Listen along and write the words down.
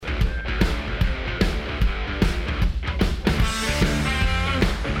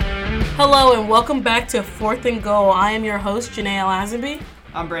Hello and welcome back to Fourth and Goal. I am your host, Janae Lazenby.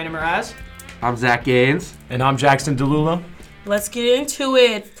 I'm Brandon Mraz. I'm Zach Gaines. And I'm Jackson DeLulo. Let's get into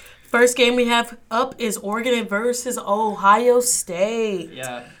it. First game we have up is Oregon versus Ohio State.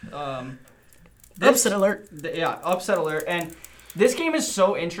 Yeah. Upset alert. Upset alert. And this game is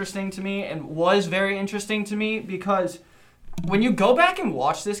so interesting to me and was very interesting to me because when you go back and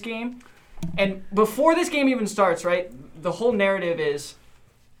watch this game, and before this game even starts, right, the whole narrative is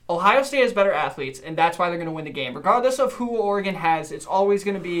Ohio State has better athletes, and that's why they're going to win the game. Regardless of who Oregon has, it's always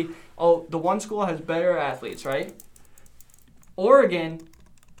going to be, the one school has better athletes, right? Oregon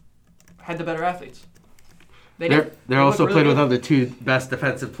had the better athletes. They're also really played with other two best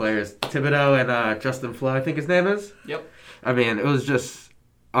defensive players, Thibodeau and Justin Flo, I think his name is. Yep. I mean, it was just...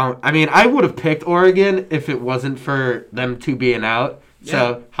 I would have picked Oregon if it wasn't for them two being out. Yeah.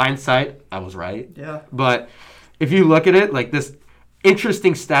 So, hindsight, I was right. Yeah. But if you look at it, like this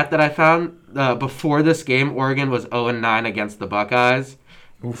interesting stat that I found, before this game, Oregon was 0-9 against the Buckeyes.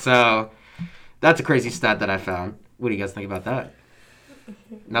 Oof. So, that's a crazy stat that I found. What do you guys think about that?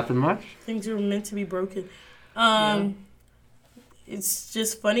 Nothing much? Things are meant to be broken. It's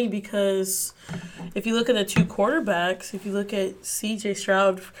just funny because if you look at the two quarterbacks, if you look at C.J.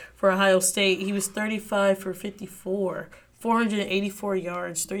 Stroud for Ohio State, he was 35 for 54, 484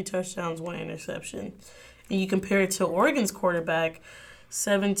 yards, 3 touchdowns, 1 interception. And you compare it to Oregon's quarterback,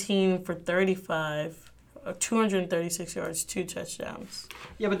 17 for 35, 236 yards, 2 touchdowns.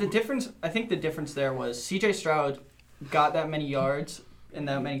 Yeah, but I think the difference there was C.J. Stroud got that many yards and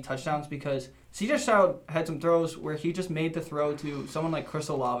that many touchdowns because C.J. Stroud had some throws where he just made the throw to someone like Chris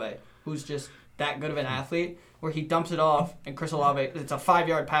Olave, who's just that good of an athlete, where he dumps it off and Chris Olave, it's a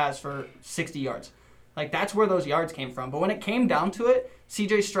 5-yard pass for 60 yards. Like, that's where those yards came from. But when it came down to it,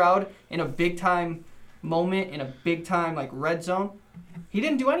 C.J. Stroud, in a big-time moment, in a big-time, like, red zone, he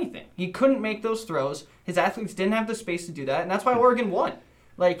didn't do anything. He couldn't make those throws. His athletes didn't have the space to do that, and that's why Oregon won.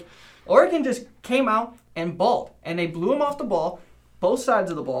 Like, Oregon just came out and balled, and they blew him off the ball, both sides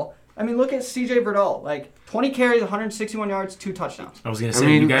of the ball. I mean, look at C.J. Verdell. Like, 20 carries, 161 yards, 2 touchdowns. I was going to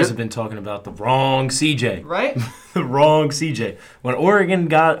say, you guys have been talking about the wrong C.J. Right? The wrong C.J. When Oregon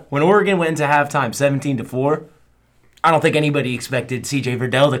went into halftime 17-4, I don't think anybody expected C.J.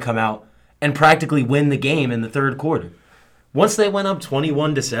 Verdell to come out and practically win the game in the third quarter. Once they went up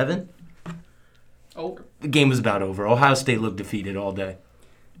 21-7, the game was about over. Ohio State looked defeated all day.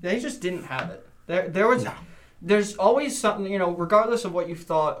 They just didn't have it. There was... No. There's always something, regardless of what you've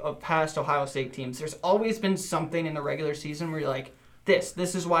thought of past Ohio State teams, there's always been something in the regular season where you're like, this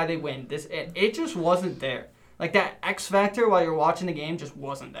is why they win. It just wasn't there. Like, that X factor while you're watching the game just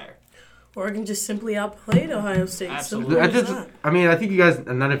wasn't there. Oregon just simply outplayed Ohio State. Absolutely. I think you guys,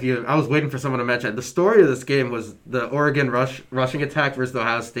 none of you, I was waiting for someone to mention it. The story of this game was the Oregon rushing attack versus the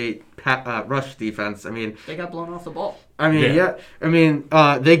Ohio State rush defense. I mean, they got blown off the ball. I mean, yeah. I mean,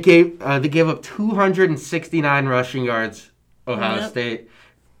 they gave up 269 rushing yards, Ohio State.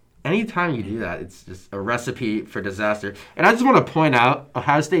 Anytime you do that, it's just a recipe for disaster. And I just want to point out,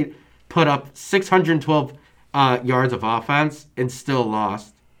 Ohio State put up 612 yards of offense and still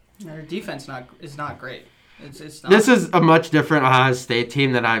lost. Their defense is not great. It's not. This is a much different Ohio State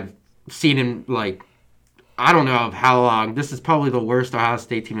team than I've seen in, like, I don't know of how long. This is probably the worst Ohio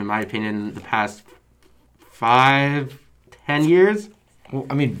State team, in my opinion, in the past 5-10 years. Well,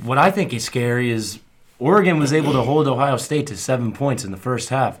 I mean, what I think is scary is Oregon was able to hold Ohio State to 7 points in the first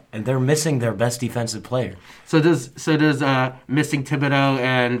half, and they're missing their best defensive player. So does missing Thibodeau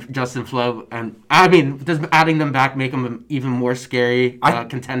and Justin Flo, and I mean, does adding them back make them an even more scary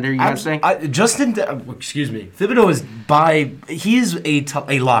contender? You guys think? Thibodeau he's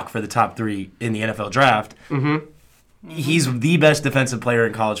a lock for the top 3 in the NFL draft. Mm-hmm. He's the best defensive player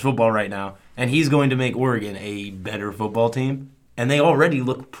in college football right now, and he's going to make Oregon a better football team, and they already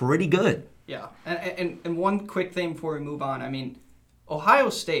look pretty good. Yeah, and one quick thing before we move on. I mean, Ohio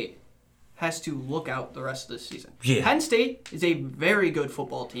State has to look out the rest of the season. Yeah. Penn State is a very good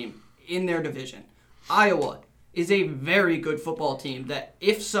football team in their division. Iowa is a very good football team that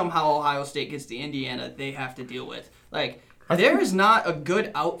if somehow Ohio State gets to Indiana, they have to deal with. Like, there is not a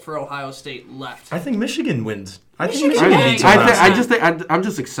good out for Ohio State left. I think Michigan wins. I'm just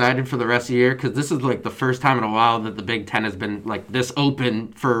excited for the rest of the year because this is like the first time in a while that the Big Ten has been like this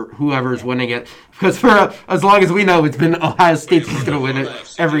open for whoever's winning it. Because for as long as we know, it's been Ohio State's going to win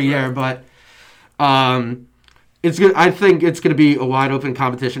it every year. But it's good. I think it's going to be a wide open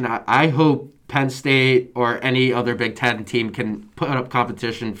competition. I hope Penn State or any other Big Ten team can put up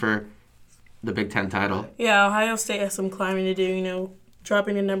competition for the Big Ten title. Yeah, Ohio State has some climbing to do,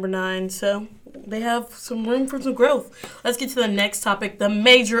 dropping to number 9. So they have some room for some growth. Let's get to the next topic. The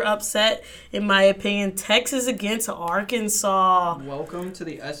major upset, in my opinion, Texas against Arkansas. Welcome to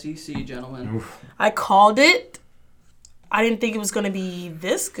the SEC, gentlemen. Oof. I called it. I didn't think it was going to be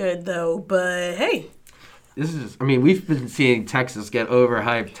this good, though. But, hey. We've been seeing Texas get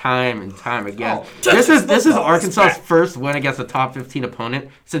overhyped time and time again. Oh, this is Arkansas's first win against a top 15 opponent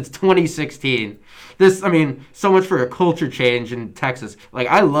since 2016. So much for a culture change in Texas. Like,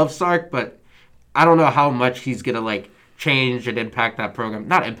 I love Sark, but I don't know how much he's going to, change and impact that program.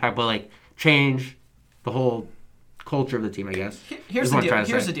 Not impact, but, change the whole culture of the team, I guess. Here's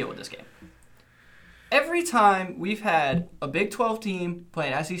the deal with this game. Every time we've had a Big 12 team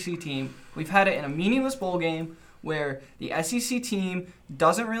play an SEC team, we've had it in a meaningless bowl game where the SEC team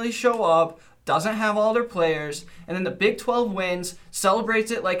doesn't really show up, doesn't have all their players, and then the Big 12 wins, celebrates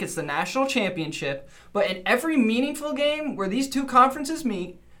it like it's the national championship. But in every meaningful game where these two conferences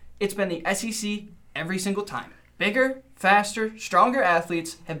meet, it's been the SEC every single time. Bigger, faster, stronger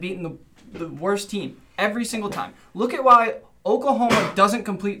athletes have beaten the worst team every single time. Look at why Oklahoma doesn't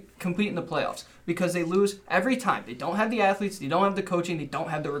compete in the playoffs, because they lose every time. They don't have the athletes, they don't have the coaching, they don't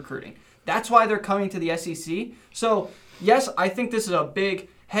have the recruiting. That's why they're coming to the SEC. So, yes, I think this is a big,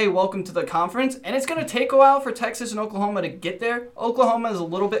 hey, welcome to the conference, and it's going to take a while for Texas and Oklahoma to get there. Oklahoma is a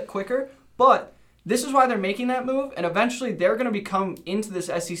little bit quicker, but this is why they're making that move, and eventually they're going to become into this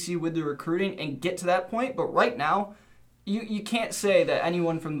SEC with the recruiting and get to that point. But right now, you can't say that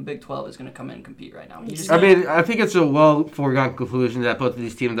anyone from the Big 12 is going to come in and compete right now. I think it's a well foregone conclusion that both of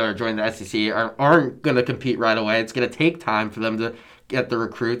these teams that are joining the SEC aren't going to compete right away. It's going to take time for them to get the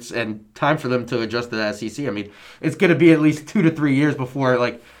recruits and time for them to adjust to the SEC. It's going to be at least 2 to 3 years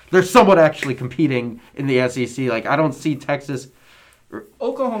before they're somewhat actually competing in the SEC. I don't see Texas.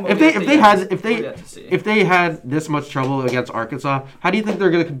 Oklahoma. If they had this much trouble against Arkansas, how do you think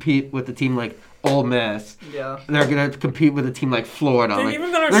they're going to compete with a team like Ole Miss? Yeah. They're going to compete with a team like Florida.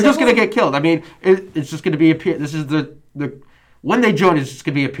 They're just going to get killed. It's just going to be this is the when they join, it's just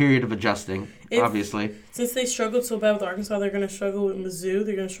going to be a period of adjusting. Obviously, since they struggled so bad with Arkansas, they're going to struggle with Mizzou.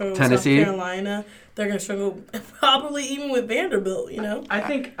 They're going to struggle with Tennessee. South Carolina. They're going to struggle probably even with Vanderbilt. I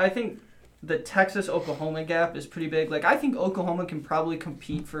think the Texas-Oklahoma gap is pretty big. I think Oklahoma can probably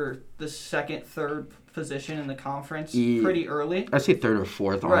compete for the second, third position in the conference pretty early. I say third or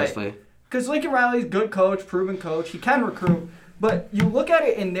fourth, honestly. Because Lincoln Riley's a good coach, proven coach. He can recruit. But you look at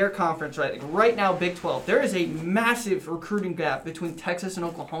it in their conference, right? Right now, Big 12, there is a massive recruiting gap between Texas and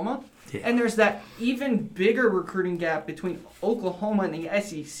Oklahoma. Yeah. And there's that even bigger recruiting gap between Oklahoma and the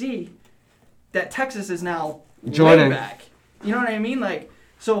SEC that Texas is now joining back. You know what I mean?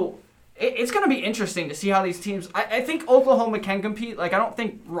 So it's going to be interesting to see how these teams. I think Oklahoma can compete. I don't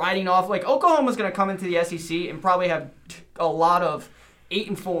think riding off. Oklahoma's going to come into the SEC and probably have a lot of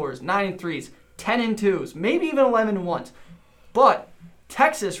 8-4s, 9-3s, 10-2s, maybe even 11-1s. But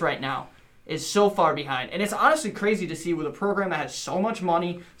Texas right now is so far behind. And it's honestly crazy to see with a program that has so much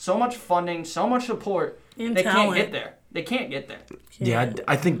money, so much funding, so much support, they can't get there. They can't get there. Yeah,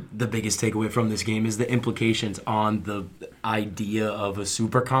 I think the biggest takeaway from this game is the implications on the idea of a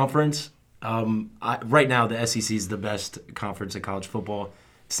super conference. Right now, the SEC is the best conference in college football.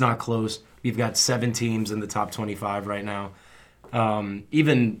 It's not close. We've got 7 teams in the top 25 right now.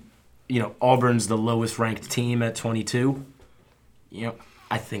 Even Auburn's the lowest ranked team at 22.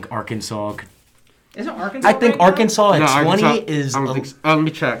 I think Arkansas could. Isn't Arkansas? I think Arkansas at 20 is. Let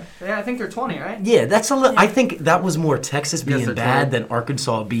me check. Yeah, I think they're 20, right? Yeah, that's a little. I think that was more Texas being bad than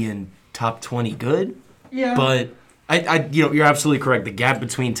Arkansas being top 20 good. Yeah. But you're absolutely correct. The gap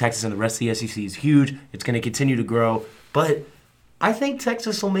between Texas and the rest of the SEC is huge. It's going to continue to grow. But I think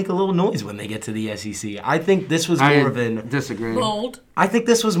Texas will make a little noise when they get to the SEC. I think this was more of an disagree. Bold. I think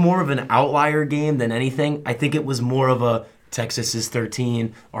this was more of an outlier game than anything. I think it was more of a Texas is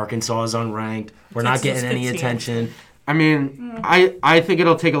 13, Arkansas is unranked. We're not getting any attention. I think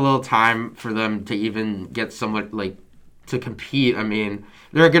it'll take a little time for them to even get somewhat to compete.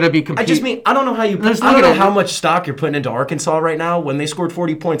 They're going to be competing. I don't know how I don't know how much stock you're putting into Arkansas right now when they scored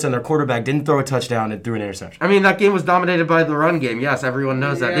 40 points and their quarterback didn't throw a touchdown and threw an interception. That game was dominated by the run game. Yes, everyone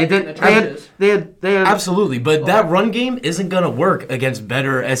knows that. They had absolutely, but that run game isn't going to work against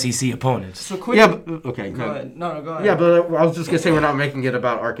better SEC opponents. So quick. Yeah, okay. Go ahead. No, go ahead. Yeah, but I was just going to say we're not making it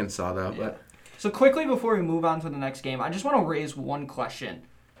about Arkansas though. Yeah. But so quickly before we move on to the next game, I just want to raise one question.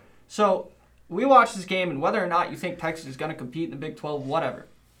 So we watched this game, and whether or not you think Texas is going to compete in the Big 12, whatever.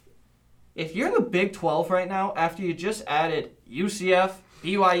 If you're the Big 12 right now, after you just added UCF,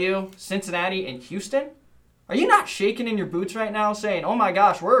 BYU, Cincinnati, and Houston, are you not shaking in your boots right now saying, oh my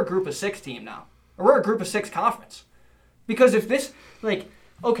gosh, we're a group of 6 team now? Or we're a group of 6 conference? Because if this,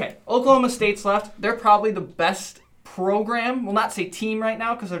 okay, Oklahoma State's left. They're probably the best program. We'll not say team right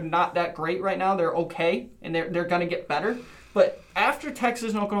now because they're not that great right now. They're okay, and they're going to get better. But after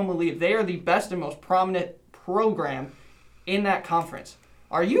Texas and Oklahoma leave, they are the best and most prominent program in that conference.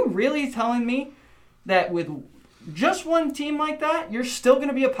 Are you really telling me that with just one team like that, you're still going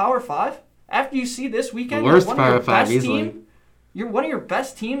to be a Power 5? After you see this weekend, Worst Power 5 easily. One of your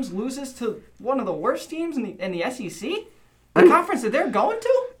best teams loses to one of the worst teams in the SEC? The conference that they're going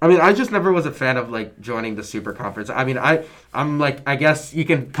to? I mean, I just never was a fan of, like, joining the super conference. I mean, I'm like, I guess you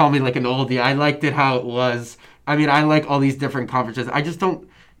can call me, like, an oldie. I liked it how it was. I mean, I like all these different conferences. I just don't...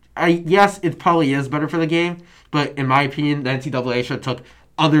 Yes, it probably is better for the game, but in my opinion, the NCAA should have took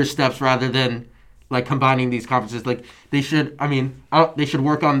other steps rather than, like, combining these conferences. Like, they should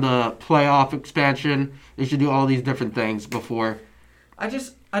work on the playoff expansion. They should do all these different things before...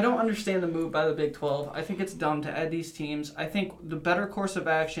 I don't understand the move by the Big 12. I think it's dumb to add these teams. I think the better course of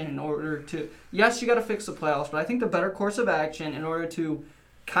action in order to... Yes, you got to fix the playoffs, but I think the better course of action in order to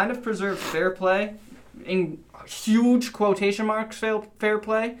kind of preserve fair play, in huge quotation marks fair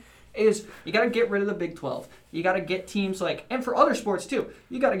play, is you got to get rid of the Big 12. You got to get teams like... And for other sports, too.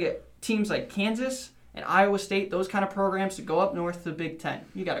 You got to get teams like Kansas and Iowa State, those kind of programs to go up north to the Big 10.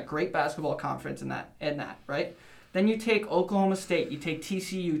 You got a great basketball conference in that, right? Then you take Oklahoma State, you take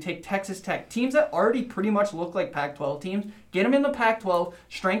TCU, you take Texas Tech, teams that already pretty much look like Pac-12 teams. Get them in the Pac-12,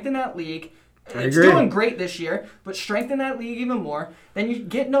 strengthen that league. It's doing great this year, but strengthen that league even more. Then you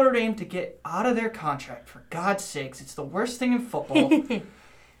get Notre Dame to get out of their contract, for God's sakes. It's the worst thing in football.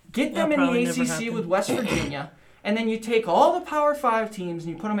 Get them in the ACC with West Virginia, and then you take all the Power 5 teams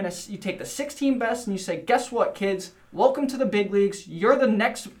and you put them you take the 16 best and you say, guess what, kids? Welcome to the big leagues. You're the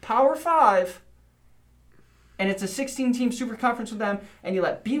next Power 5. And it's a 16-team super conference with them, and you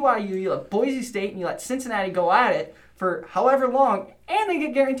let BYU, you let Boise State, and you let Cincinnati go at it for however long, and they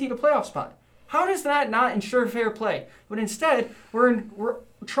get guaranteed a playoff spot. How does that not ensure fair play? But instead, we're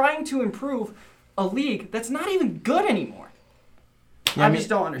trying to improve a league that's not even good anymore. Yeah, I just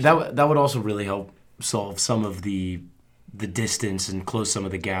don't understand. That would also really help solve some of the distance and close some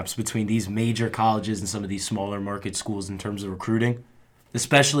of the gaps between these major colleges and some of these smaller market schools in terms of recruiting.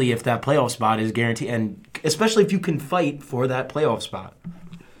 Especially if that playoff spot is guaranteed, and especially if you can fight for that playoff spot.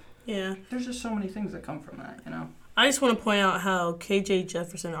 Yeah. There's just so many things that come from that, you know. I just want to point out how KJ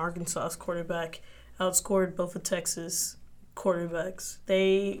Jefferson, Arkansas's quarterback, outscored both of Texas quarterbacks.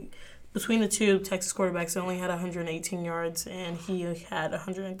 Between the two Texas quarterbacks, they only had 118 yards, and he had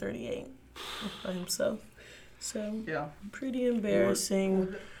 138 by himself. So, yeah, pretty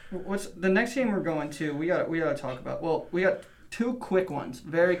embarrassing. What's the next game we're going to? We got to talk about. Well, we got two quick ones,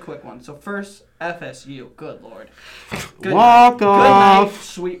 very quick ones. So first, FSU. Good Lord. Good Walk night. off. Good night,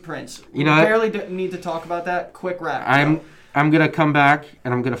 sweet prince. You know, barely need to talk about that. Quick wrap. I'm gonna come back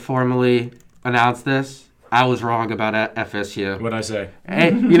and I'm gonna formally announce this. I was wrong about FSU. What'd I say? Hey,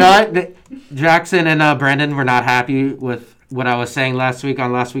 you know what? Jackson and Brandon were not happy with what I was saying last week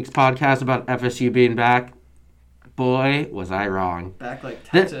on last week's podcast about FSU being back. Boy, was I wrong. Back like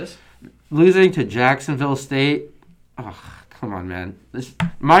Texas. Losing to Jacksonville State. Oh, come on, man.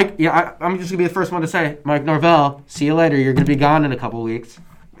 Mike, I'm just going to be the first one to say, Mike Norvell, see you later. You're going to be gone in a couple weeks.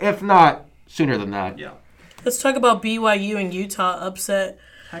 If not, sooner than that. Yeah. Let's talk about BYU and Utah upset.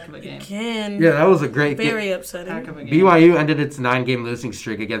 Heck of a game. Again. Yeah, that was a great game. Very upsetting. Heck of a game. BYU ended its 9-game losing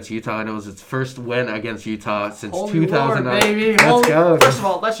streak against Utah, and it was its first win against Utah since Holy 2009. Lord, baby. Let's go. First of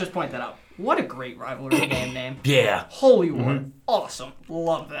all, let's just point that out. What a great rivalry game name. Yeah. Holy Lord. Awesome.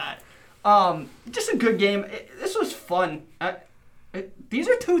 Love that. Just a good game. This was fun. These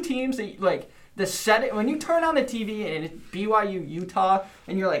are two teams that, like, when you turn on the TV and it's BYU, Utah,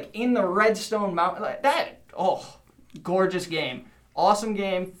 and you're, like, in the Redstone Mountain, like that, gorgeous game. Awesome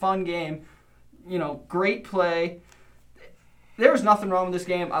game, fun game, great play. There was nothing wrong with this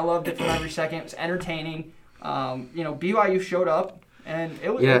game. I loved it from every second. It was entertaining. BYU showed up, and it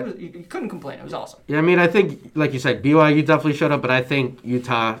was you couldn't complain. It was awesome. Yeah, I mean, I think, like you said, BYU definitely showed up, but I think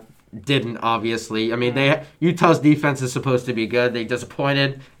Utah didn't, obviously. I mean, Utah's defense is supposed to be good. They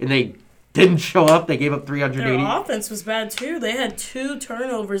disappointed, and they didn't show up. They gave up 380. Their offense was bad, too. They had 2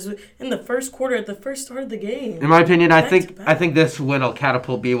 turnovers in the first quarter at the first start of the game. In my opinion, I think this win will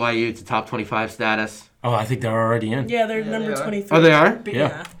catapult BYU to top 25 status. Oh, I think they're already in. Yeah, they're number 23. Oh, they are?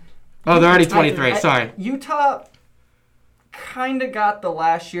 Yeah. Oh, they're already 23. Sorry. Utah kind of got the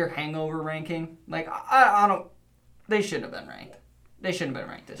last year hangover ranking. Like, I don't... They shouldn't have been ranked. They shouldn't have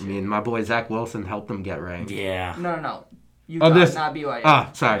been ranked this year. I mean, my boy Zach Wilson helped them get ranked. Yeah. No. Utah, not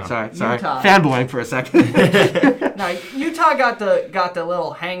BYU. Sorry. Utah. Fanboying for a second. No, Utah got the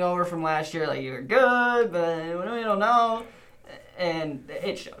little hangover from last year. Like, you were good, but we don't know. and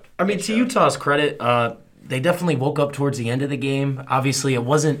it showed. I mean, to Utah's credit, they definitely woke up towards the end of the game. Obviously, it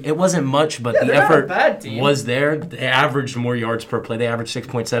wasn't much, but the effort was there. They averaged more yards per play. They averaged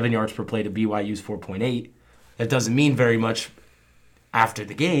 6.7 yards per play to BYU's 4.8. That doesn't mean very much after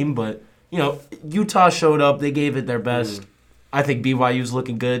the game, but Utah showed up. They gave it their best. I think BYU's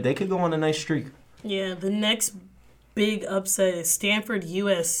looking good. They could go on a nice streak. Yeah, the next big upset is Stanford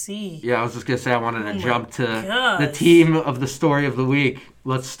USC. Yeah, I was just going to say I wanted to jump to the team of the story of the week.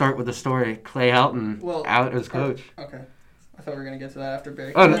 Let's start with the story. Clay Helton out as coach. Okay. I thought we were going to get to that after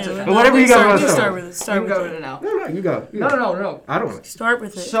Barry. Oh, no, whatever you guys want to start with it. Start with it now. No, you go. No. I don't want to. Start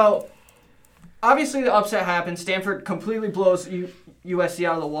with it. So, obviously the upset happened. Stanford completely blows USC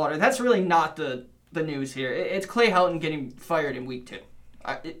out of the water. That's really not the news here. It's Clay Helton getting fired in week 2.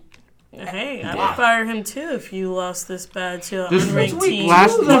 Hey, I would fire him too if you lost this bad to an This unranked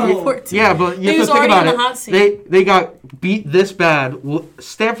team. Yeah, but you have to think about it. They got beat this bad.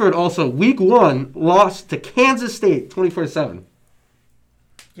 Stanford also, week 1, lost to Kansas State 24-7.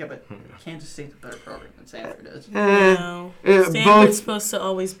 Yeah, but Kansas State's a better program than Stanford is. No. Stanford's supposed to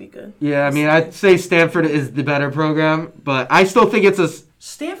always be good. Yeah, I mean, I'd say Stanford is the better program, but I still think it's a...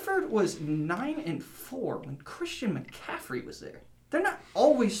 Stanford was 9-4 when Christian McCaffrey was there. They're not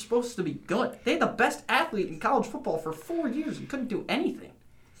always supposed to be good. They had the best athlete in college football for 4 years and couldn't do anything.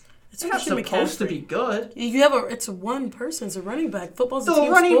 They're not supposed to be good. It's one person. It's a running back. Football's a team sport.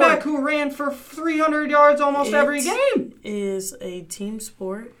 The running back who ran for 300 yards almost every game. Is a team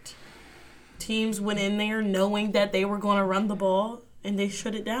sport. Teams went in there knowing that they were going to run the ball, and they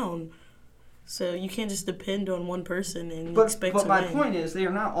shut it down. So you can't just depend on one person and expect to win. But my point is, they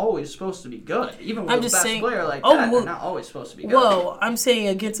are not always supposed to be good. Even with a best player like that, they're not always supposed to be good. Whoa, I'm saying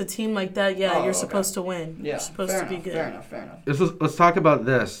against a team like that, you're supposed to win. Yeah, you're supposed to be good. Fair enough. Let's talk about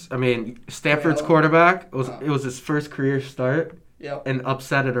this. I mean, Stanford's quarterback, it was his first career start and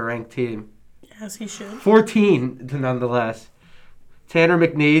upsetted a ranked team. As he should. 14 nonetheless. Tanner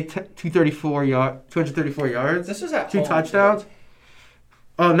McNee, 234 yards. This is at 2 home, touchdowns. Dude.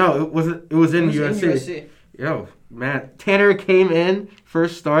 Oh no, it was in USC. Yo, man, Tanner came in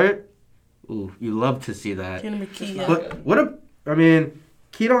first start. Ooh, you love to see that. Tanner McKee. But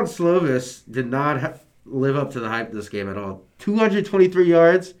Keaton Slovis did not live up to the hype of this game at all. 223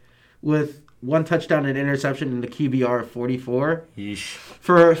 yards with 1 touchdown and interception and the QBR of 44. Yeesh.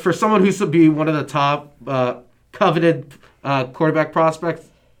 For someone who's to be one of the top coveted quarterback prospects,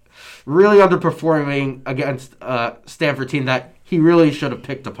 really underperforming against a Stanford team that he really should have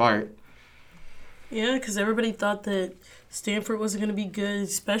picked apart. Yeah, because everybody thought that Stanford wasn't going to be good,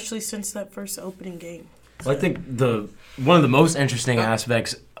 especially since that first opening game. Well, I think one of the most interesting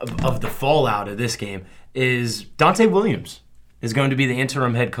aspects of the fallout of this game is Dante Williams is going to be the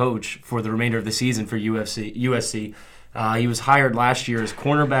interim head coach for the remainder of the season for USC. He was hired last year as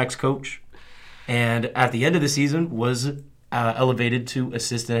cornerbacks coach, and at the end of the season was elevated to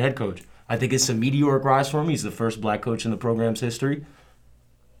assistant head coach. I think it's a meteoric rise for him. He's the first black coach in the program's history.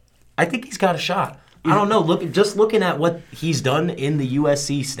 I think he's got a shot. I don't know. Looking at what he's done in the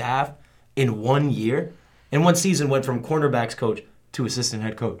USC staff in 1 year, in one season went from cornerbacks coach to assistant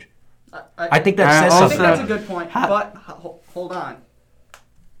head coach. I think that says something. I think that's a good point, but hold on.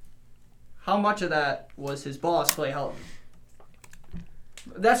 How much of that was his boss, Clay Helton?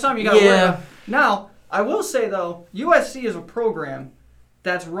 That's something you got to worry about. Now, I will say, though, USC is a program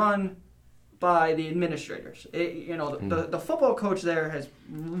that's run by the administrators. The football coach there has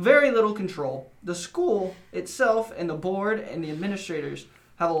very little control. The school itself and the board and the administrators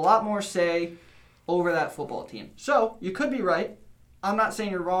have a lot more say over that football team. So, you could be right. I'm not saying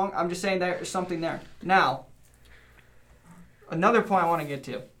you're wrong. I'm just saying there's something there. Now, another point I want to get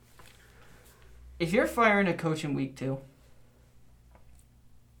to. If you're firing a coach in week 2,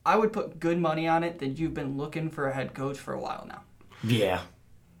 I would put good money on it that you've been looking for a head coach for a while now. Yeah.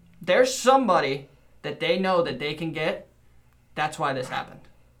 There's somebody that they know that they can get. That's why this happened.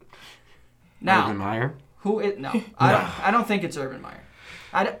 Now, Urban Meyer? I don't think it's Urban Meyer.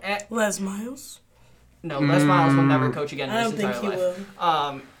 Les Miles? No, Les Miles will never coach again in his entire life. I don't think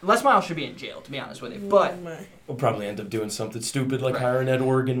he will. Les Miles should be in jail, to be honest with you. But we'll probably end up doing something stupid like hiring Ed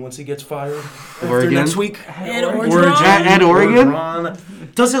Oregon once he gets fired. Oregon? Next week. Ed Oregon?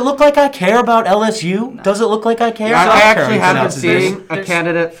 Does it look like I care about LSU? No. Does it look like I care? Yeah, I actually have been seeing a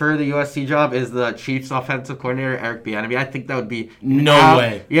candidate for the USC job is the Chiefs offensive coordinator, Eric Bieniemy. I think that would be no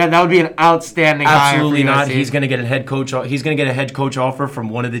way. Yeah, that would be an outstanding Absolutely hire for not. USC. He's going to get a head coach. He's going to get a head coach offer from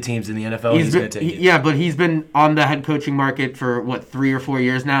one of the teams in the NFL. He's going to take it. Yeah, but he's been on the head coaching market for 3 or 4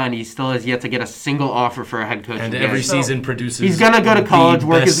 years now, and he still has yet to get a single offer for a head coach. And every season produces. He's going to go to college,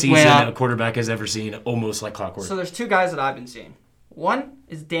 work his way up. A quarterback has ever seen, almost like clockwork. So there's 2 guys that I've been seeing. One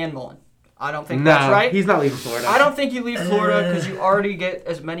is Dan Mullen. I don't think that's right. He's not leaving Florida. I don't think you leave Florida because you already get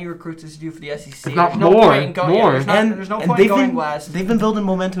as many recruits as you do for the SEC. If not There's no more. point in going, More. There's no point in going west. They've been building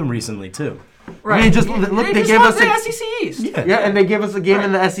momentum recently, too. Right. I mean, they gave us the SEC East. Yeah, and they gave us a game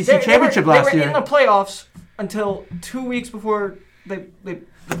in the SEC championship last year. They were in the playoffs until 2 weeks before the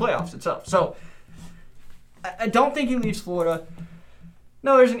playoffs itself. So I don't think he leaves Florida.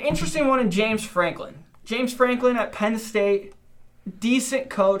 No, there's an interesting one in James Franklin. James Franklin at Penn State, decent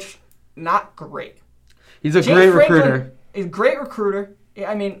coach, not great. He's a great recruiter. He's a great recruiter.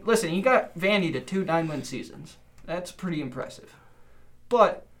 I mean, listen, he got Vandy to 2 9-win seasons. That's pretty impressive.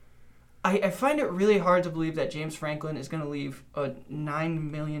 But I find it really hard to believe that James Franklin is going to leave a $9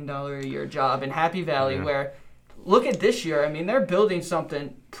 million a year job in Happy Valley where, look at this year. I mean, they're building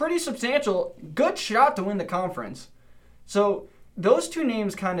something pretty substantial. Good shot to win the conference. So those two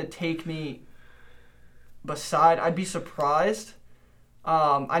names kind of take me beside. I'd be surprised.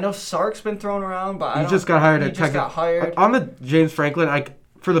 I know Sark's been thrown around, but he just got hired. He just got hired. On the James Franklin,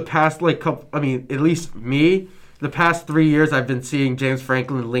 for the past at least me, the past 3 years, I've been seeing James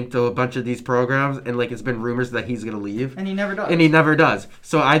Franklin linked to a bunch of these programs, and it's been rumors that he's gonna leave, and he never does.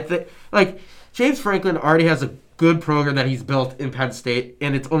 So I think James Franklin already has a good program that he's built in Penn State,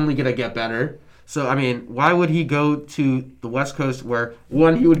 and it's only gonna get better. So I mean, why would he go to the West Coast where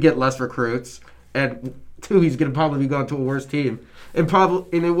one, he would get less recruits, and two, he's gonna probably be going to a worse team, and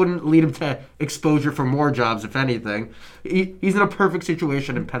it wouldn't lead him to exposure for more jobs, if anything. He's in a perfect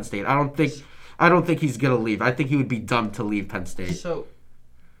situation in Penn State. I don't think he's going to leave. I think he would be dumb to leave Penn State. So,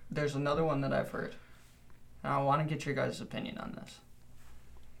 there's another one that I've heard. And I want to get your guys' opinion on this.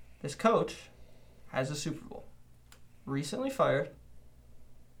 This coach has a Super Bowl. Recently fired.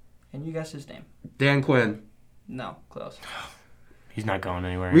 And you guess his name. Dan Quinn. No, close. He's not going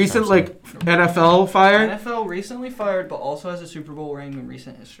anywhere. Recent, NFL fired? NFL recently fired, but also has a Super Bowl ring in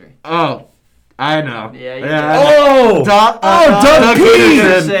recent history. Oh, I know. Yeah, Doug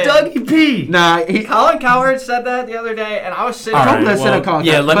Peterson. Dougie P. Nah, Colin Cowherd said that the other day, and I was sitting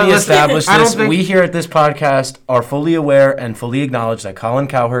there. Let me establish this. We here at this podcast are fully aware and fully acknowledge that Colin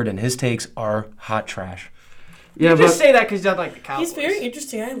Cowherd and his takes are hot trash. Yeah, just say that because you don't like the Cowboys. He's very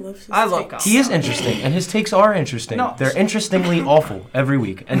interesting. I love Cowboys. He is interesting, and his takes are interesting. No, they're interestingly awful every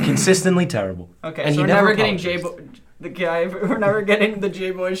week and consistently terrible. Okay, and so we're never getting we're never getting the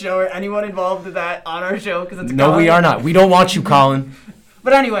J-Boy show or anyone involved with that on our show because it's No, we are not. We don't want you, Colin.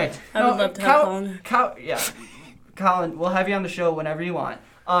 But anyway, I would love to have Colin. Colin, we'll have you on the show whenever you want.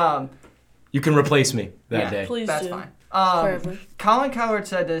 You can replace me that day. Please That's do. fine. Colin Cowherd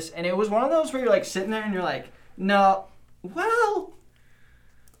said this, and it was one of those where you're sitting there and you're like, no, well,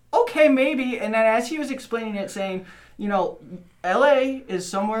 okay, maybe. And then as he was explaining it, saying, LA is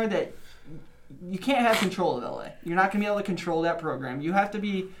somewhere that you can't have control of LA. You're not going to be able to control that program. You have to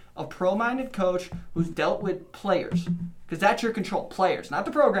be a pro-minded coach who's dealt with players. Because that's your control. Players. Not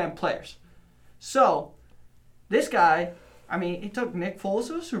the program, players. So, this guy, he took Nick Foles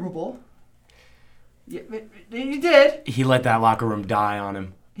to the Super Bowl. Yeah, he did. He let that locker room die on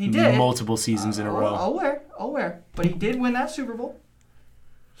him. He did. Multiple seasons in a row. Aware. But he did win that Super Bowl.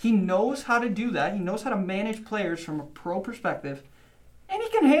 He knows how to do that. He knows how to manage players from a pro perspective. And he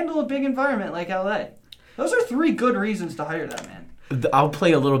can handle a big environment like LA. Those are 3 good reasons to hire that man. I'll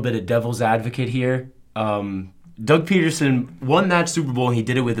play a little bit of devil's advocate here. Doug Peterson won that Super Bowl, and he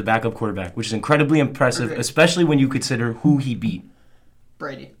did it with a backup quarterback, which is incredibly impressive, especially when you consider who he beat.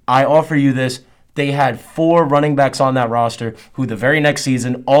 Brady. I offer you this. They had 4 running backs on that roster who the very next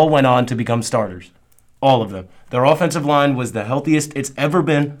season all went on to become starters. All of them. Their offensive line was the healthiest it's ever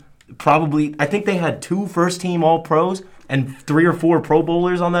been. Probably, I think they had 2 first-team All-Pros and 3 or 4 Pro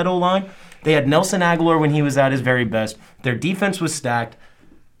Bowlers on that O-line. They had Nelson Aguilar when he was at his very best. Their defense was stacked.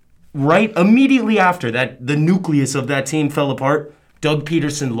 Right immediately after that, the nucleus of that team fell apart. Doug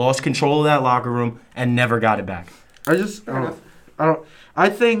Peterson lost control of that locker room and never got it back. I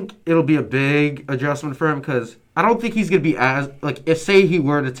think it'll be a big adjustment for him because I don't think he's going to be as, if say he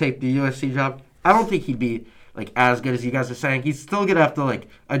were to take the USC job, I don't think he'd be, as good as you guys are saying. He's still going to have to,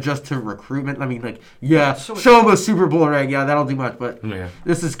 adjust to recruitment. Show him a Super Bowl ring. Yeah, that'll do much. But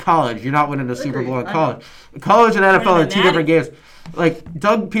This is college. You're not winning a Super Bowl in college. College and NFL are 2 different games.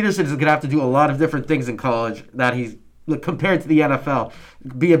 Doug Peterson is going to have to do a lot of different things in college that he's, compared to the NFL.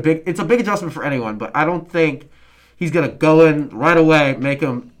 It's a big adjustment for anyone, but I don't think he's going to go in right away, make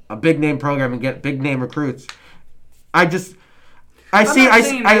him a big-name program, and get big-name recruits. I just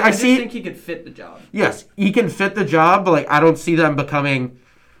think he could fit the job. Yes, he can fit the job, but I don't see them becoming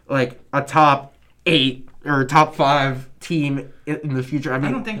a top 8 or top 5 team in the future. I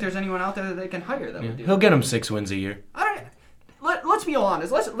don't think there's anyone out there that they can hire that would do. He'll get him 6 wins a year. let's be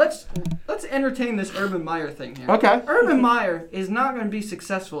honest. Let's entertain this Urban Meyer thing here. Okay. Urban Meyer is not going to be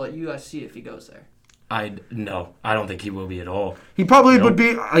successful at USC if he goes there. No, I don't think he will be at all. He probably would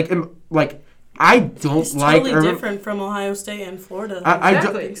be like I don't It's like totally Urban. different from Ohio State and Florida.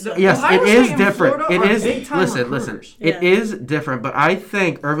 Exactly. Yes, Ohio it is State and different. Florida It are is. big-time Listen. recruiters. It Yeah. is different, but I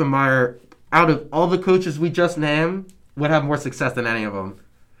think Urban Meyer, out of all the coaches we just named, would have more success than any of them.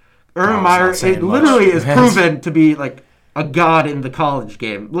 Urban it's Meyer, not saying it much. literally is Yes. proven to be like a god in the college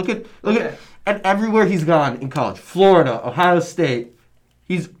game. Look at everywhere he's gone in college. Florida, Ohio State.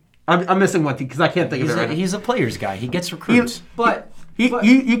 I'm missing one thing because I can't think of it right now. He's a player's guy. He gets recruits.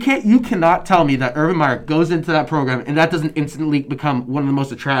 You cannot tell me that Urban Meyer goes into that program and that doesn't instantly become one of the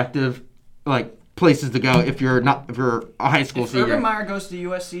most attractive places to go if you're a high school senior. Urban Meyer goes to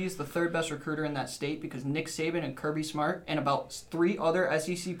USC, he's the third best recruiter in that state because Nick Saban and Kirby Smart and about 3 other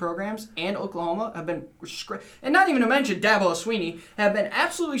SEC programs and Oklahoma have been and not even to mention Dabo Swinney have been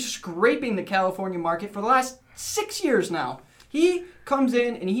absolutely scraping the California market for the last 6 years now. He comes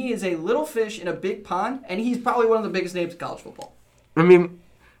in and he is a little fish in a big pond, and he's probably one of the biggest names in college football. I mean,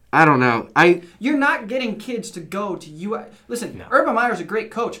 I don't know. You're not getting kids to go to U.S. Listen, Urban Meyer's a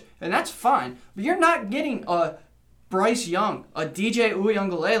great coach, and that's fine. But you're not getting a Bryce Young, a DJ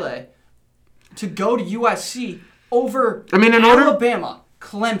Uiagalelei to go to USC over Alabama,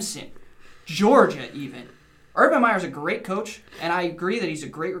 Clemson, Georgia even. Urban Meyer's a great coach, and I agree that he's a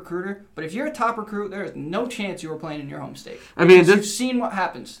great recruiter. But if you're a top recruit, there is no chance you are playing in your home state. I mean, you've seen what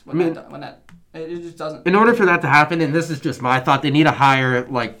happens when that it just doesn't. In order for that to happen, and this is just my thought, they need to hire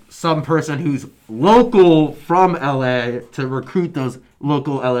some person who's local from LA to recruit those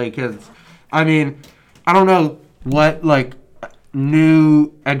local LA kids. I mean, I don't know what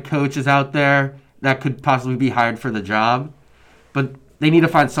new head coaches out there that could possibly be hired for the job, but they need to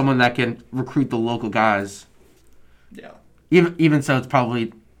find someone that can recruit the local guys. Yeah. Even so, it's probably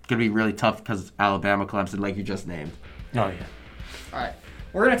going to be really tough because Alabama, Clemson, like you just named. Oh, yeah. All right.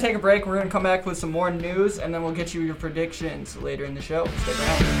 We're going to take a break. We're going to come back with some more news, and then we'll get you your predictions later in the show. Stick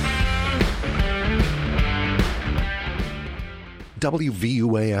around.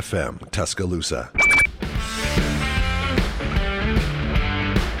 WVUA-FM, Tuscaloosa.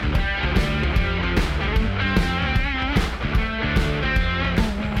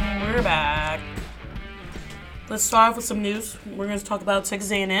 We're back. Let's start off with some news. We're going to talk about Texas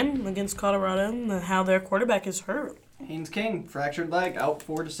A&M against Colorado and how their quarterback is hurt. Haynes King, fractured leg, out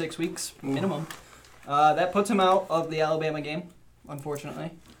 4 to 6 weeks minimum. That puts him out of the Alabama game,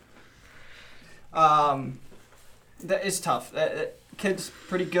 unfortunately. That is tough. That kid's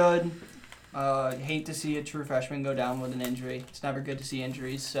pretty good. Hate to see a true freshman go down with an injury. It's never good to see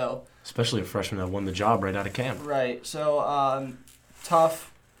injuries. So especially a freshman that won the job right out of camp. Right. So tough.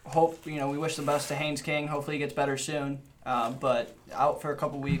 Hope we wish the best to Haynes King. Hopefully he gets better soon. But out for a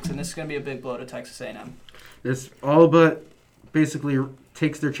couple weeks, and this is going to be a big blow to Texas A&M. This all but basically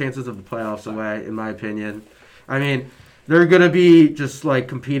takes their chances of the playoffs away, in my opinion. I mean, they're going to be just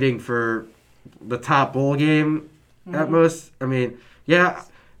competing for the top bowl game at most. I mean, yeah,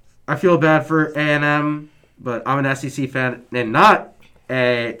 I feel bad for A&M, but I'm an SEC fan and not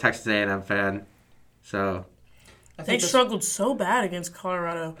a Texas A&M fan. So They struggled so bad against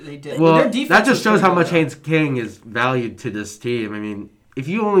Colorado. They did. Well, their defense that just was shows how pretty much good, Haynes King is valued to this team. I mean, if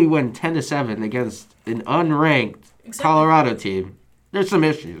you only win 10-7 against an unranked Colorado team, there's some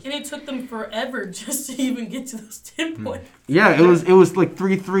issues. And it took them forever just to even get to those 10 points. Yeah, it was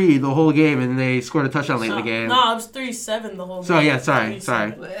 3-3 the whole game, and they scored a touchdown late in the game. No, it was 3-7 the whole game. So, yeah, sorry.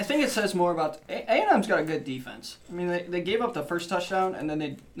 I think it says more about A&M's got a good defense. I mean, they gave up the first touchdown, and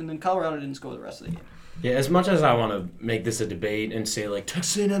then Colorado didn't score the rest of the game. Yeah, as much as I want to make this a debate and say,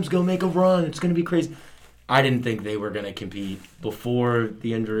 Texas A&M's going to make a run, it's going to be crazy, I didn't think they were going to compete before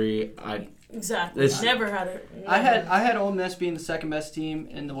the injury. Exactly. Never had it. I had Ole Miss being the second best team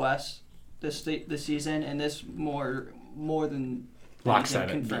in the West this season, and this more than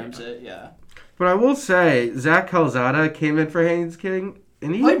confirms it. Yeah. But I will say, Zach Calzada came in for Haynes King,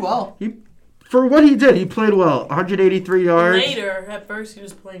 and he played well. For what he did, he played well. 183 yards. Later, at first, he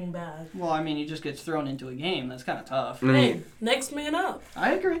was playing bad. Well, I mean, he just gets thrown into a game. That's kind of tough. Hey, next man up.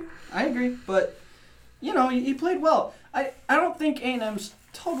 I agree. But, he played well. I don't think A&M's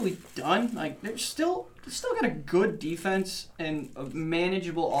totally done. They're still got a good defense and a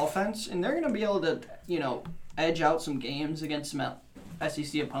manageable offense, and they're going to be able to, edge out some games against some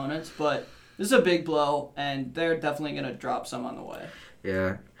SEC opponents. But this is a big blow, and they're definitely going to drop some on the way.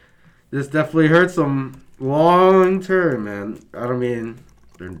 Yeah. This definitely hurts them long term, man. I don't mean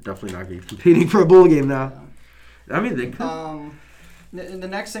they're definitely not going to be competing for a bowl game now. I mean, they could. The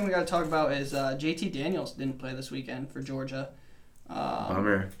next thing we got to talk about is JT Daniels didn't play this weekend for Georgia.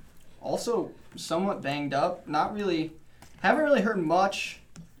 Bummer. Also, somewhat banged up. Haven't really heard much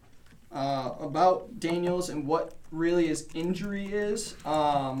about Daniels and what really his injury is.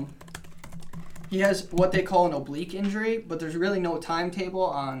 He has what they call an oblique injury, but there's really no timetable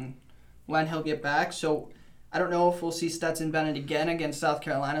on when he'll get back. So I don't know if we'll see Stetson Bennett again against South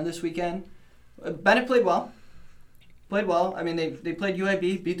Carolina this weekend. Bennett played well. I mean, they played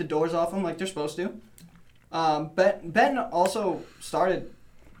UAB, beat the doors off them like they're supposed to. Ben also started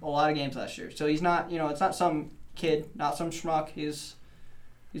a lot of games last year, so he's not, it's not some kid, not some schmuck. He's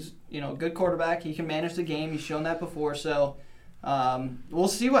a good quarterback. He can manage the game. He's shown that before. So we'll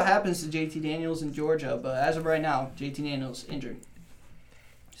see what happens to JT Daniels in Georgia. But as of right now, JT Daniels injured.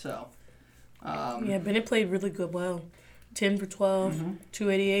 So. Bennett played really well. 10 for 12,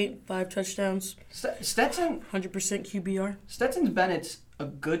 288, 5 touchdowns. Stetson 100% QBR. Stetson Bennett's a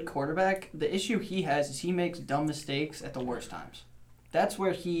good quarterback. The issue he has is he makes dumb mistakes at the worst times. That's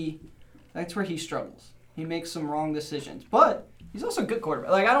where he struggles. He makes some wrong decisions. But he's also a good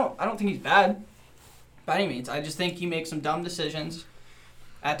quarterback. Like I don't think he's bad by any means. I just think he makes some dumb decisions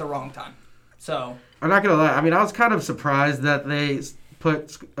at the wrong time. So I'm not gonna lie. I mean, I was kind of surprised that they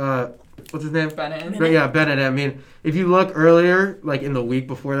put what's his name? Bennett. Yeah, Bennett. I mean, if you look earlier, like in the week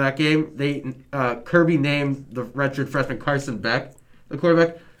before that game, they Kirby named the redshirt freshman Carson Beck, the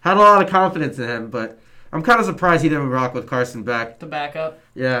quarterback. Had a lot of confidence in him, but I'm kind of surprised he didn't rock with Carson Beck. The backup.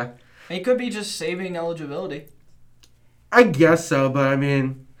 Yeah. He could be just saving eligibility. I guess so, but I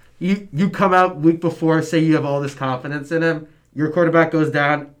mean, you come out week before, say you have all this confidence in him, your quarterback goes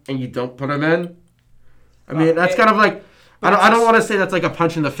down, and you don't put him in. I mean, that's kind of like, I don't want to say that's like a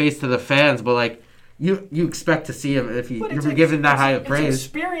punch in the face to the fans, but like you expect to see him if you're given that high of praise. It's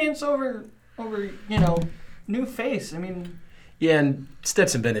experience over new face. I mean. Yeah, and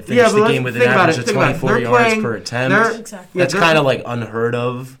Stetson Bennett finished the game with an average of 24 yards per attempt. Exactly. That's kind of like unheard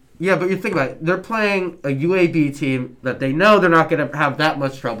of. Yeah, but you think about it. They're playing a UAB team that they know they're not going to have that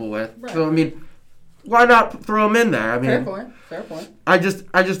much trouble with. Right. So, I mean, why not throw them in there? I mean, Fair point. I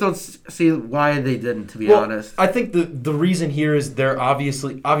just don't see why they didn't, to be honest. I think the reason here is they're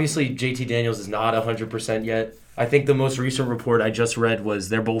obviously JT Daniels is not 100% yet. I think the most recent report I just read was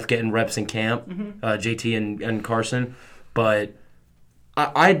they're both getting reps in camp, JT and Carson. But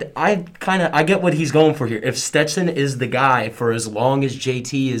I get what he's going for here. If Stetson is the guy for as long as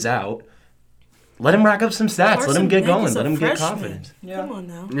JT is out, let him rack up some stats. Carson let him get going. Beck Let him freshman. get confidence. Yeah. Come on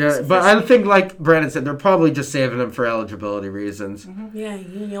now. Yeah, but I think, like Brandon said, they're probably just saving him for eligibility reasons. Yeah,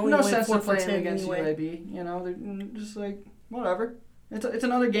 he only No went sense 4 in for playing 10 against anyway. UAB. They're just like, whatever. It's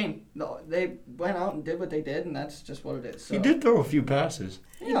another game. They went out and did what they did, and that's just what it is. So. He did throw a few passes.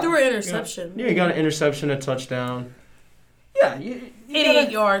 He threw an interception. Yeah, he got an interception, a touchdown. Yeah, 88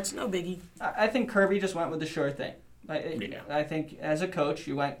 yards, no biggie. I think Kirby just went with the sure thing. I think as a coach,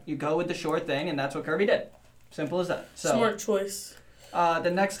 you go with the sure thing, and that's what Kirby did. Simple as that. So, Smart choice.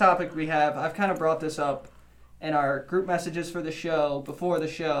 The next topic we have, I've kind of brought this up in our group messages for the show, before the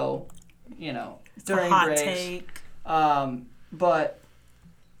show, It's during a hot breaks. take. But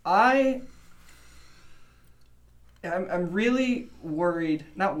I'm really worried.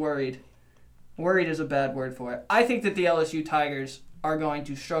 Not worried. Worried is a bad word for it. I think that the LSU Tigers are going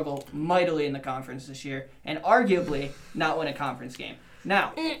to struggle mightily in the conference this year and arguably not win a conference game.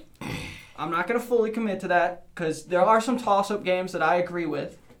 Now, I'm not going to fully commit to that because there are some toss-up games that I agree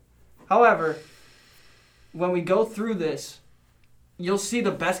with. However, when we go through this, you'll see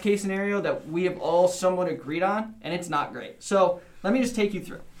the best case scenario that we have all somewhat agreed on, and it's not great. So let me just take you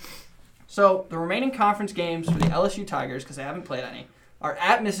through. So the remaining conference games for the LSU Tigers, because they haven't played any, are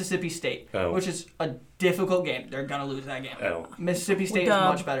at Mississippi State, which is a difficult game. They're going to lose that game. Mississippi State is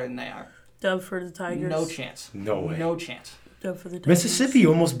much better than they are. Dub for the Tigers. No chance. No way. No chance. Dub for the Tigers. Mississippi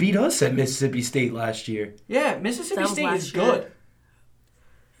almost beat us at Mississippi State last year. Yeah, Mississippi State is last year. good.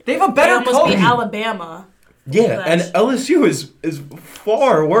 They have a better They almost coach. beat Alabama. Yeah, and LSU is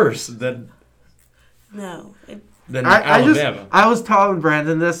far worse than Alabama. I was telling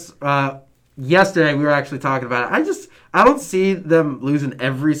Brandon this yesterday. We were actually talking about it. I don't see them losing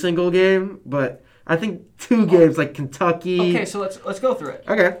every single game, but I think 2 games like Kentucky. Okay, so let's go through it.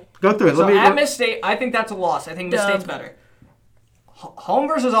 Okay, go through it. So at Miss State, I think that's a loss. I think Miss State's better. Home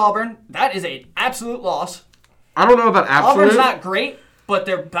versus Auburn, that is an absolute loss. I don't know about absolute. Auburn's not great, but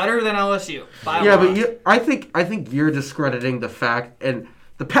they're better than LSU. I think you're discrediting the fact, and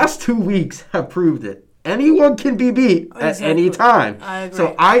the past 2 weeks have proved it. Anyone can be beat at any time. I agree.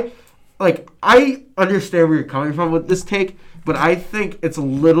 So I understand where you're coming from with this take, but I think it's a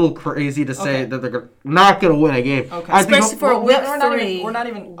little crazy to say that they're not going to win a game. Okay. Especially for a week three. We're not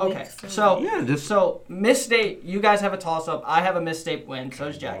even okay. Week So so Miss State, you guys have a toss-up. I have a Miss State win. So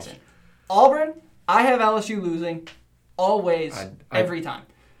does Jackson. Auburn, I have LSU losing, always, every time.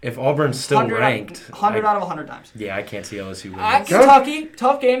 If Auburn's still ranked, 100 out of 100 times. Yeah, I can't see LSU winning. At Kentucky,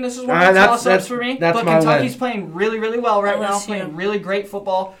 tough game. This is one of the toss-ups for me. But Kentucky's playing really, really well right now. Playing really great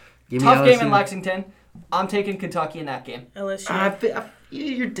football. Tough game in Lexington. I'm taking Kentucky in that game. LSU.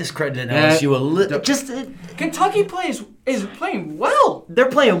 You're discrediting LSU a little. Kentucky is playing well. They're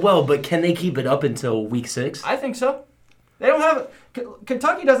playing well, but can they keep it up until week 6? I think so. They don't have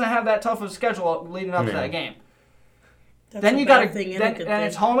Kentucky doesn't have that tough of a schedule leading up to that game. That's then you got to, and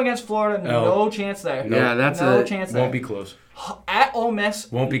it's home against Florida. No chance there. Yeah, that's no chance there. Won't be close. At Ole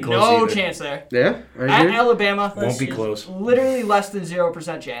Miss, won't be close. No either. chance there. Yeah. At Alabama, won't be close. Literally less than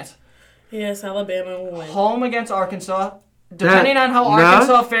 0% chance. Yes, Alabama will win. Home against Arkansas. Depending on how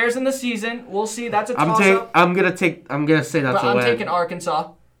Arkansas fares in the season, we'll see. That's a toss-up. I'm gonna say that's a win. I'm taking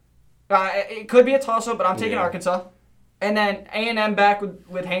Arkansas. It could be a toss-up, but I'm taking Arkansas. And then A&M back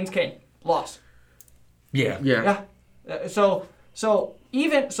with Haynes King. Loss. Yeah. So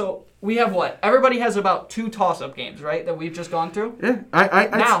we have what? Everybody has about 2 toss-up games, right? That we've just gone through. Yeah.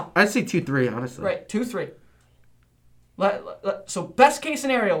 I'd say 2-3, honestly. Right, 2-3. So best case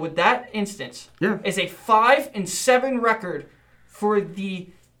scenario with that instance is a 5-7 record for the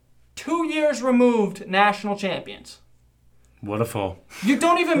 2 years removed national champions. What a fall! You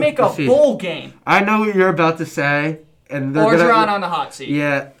don't even make a bowl game. I know what you're about to say, and Orgeron on the hot seat.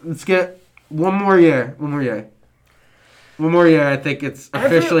 Yeah, let's get one more year. I think it's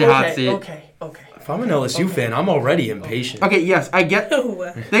officially hot seat. Okay. If I'm an LSU fan, I'm already impatient. Okay, yes, I get.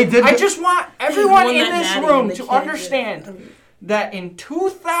 They did. I just want everyone in this room to understand that in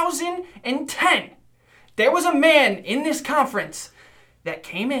 2010, there was a man in this conference that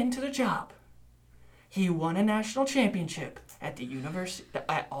came into the job. He won a national championship at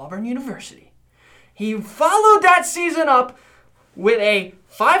Auburn University. He followed that season up with a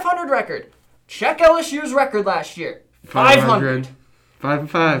 500 record. Check LSU's record last year. 500.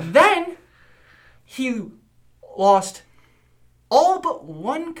 5-5. Then he lost all but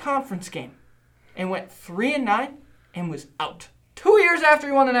one conference game and went 3-9 and was out 2 years after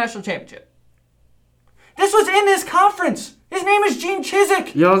he won the national championship. This was in this conference. His name is Gene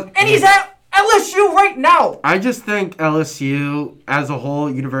Chizik, and he's at LSU right now. I just think LSU as a whole,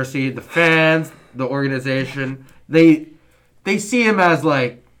 university, the fans, the organization, they see him as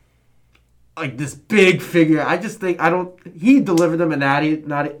like this big figure. I just think he delivered them a natty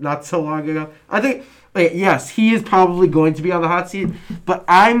not so long ago. I think yes, he is probably going to be on the hot seat, but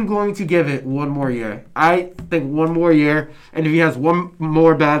I'm going to give it one more year. I think one more year, and if he has one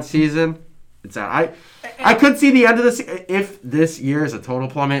more bad season, it's out. I could see the end of this if this year is a total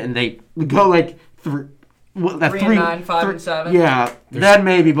plummet and they go like 3-9, 5-7. Yeah, then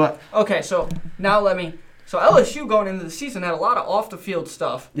maybe, but okay. So now So LSU going into the season had a lot of off-the-field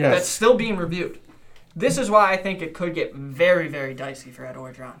stuff that's still being reviewed. This is why I think it could get very, very dicey for Ed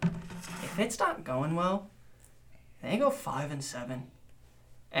Orgeron. If it's not going well, they go 5-7,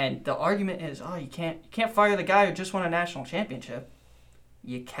 and the argument is, you can't fire the guy who just won a national championship.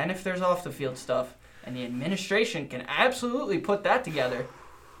 You can if there's off-the-field stuff, and the administration can absolutely put that together.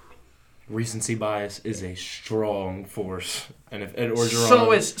 Recency bias is a strong force, and if Ed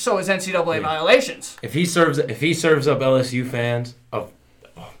Orgeron so is NCAA violations. If he serves up LSU fans a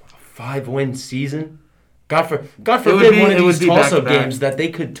 5-win season, God forbid one of these toss-up games that they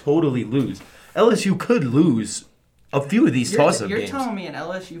could totally lose. LSU could lose a few of these toss-up games. You're telling me an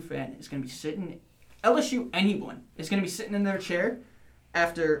LSU fan is going to be sitting, anyone is going to be sitting in their chair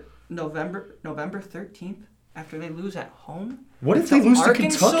after November 13th after they lose at home? What if they lose to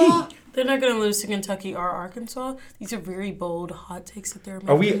Kentucky? They're not going to lose to Kentucky or Arkansas. These are very bold hot takes that they're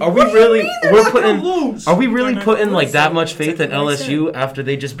making. Are we really putting like that much faith in LSU after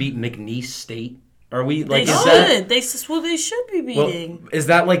they just beat McNeese State? Are we like they should be beating. Well, is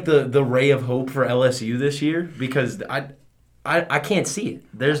that like the ray of hope for LSU this year? Because I can't see it.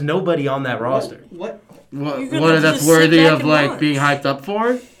 There's nobody on that roster. What that's worthy of like being hyped up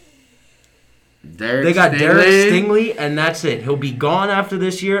for? They got Derek Stingley, and that's it. He'll be gone after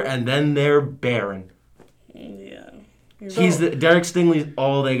this year, and then they're barren. Yeah. Derek Stingley's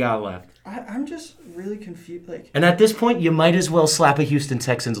all they got left. I'm just really confused. And at this point, you might as well slap a Houston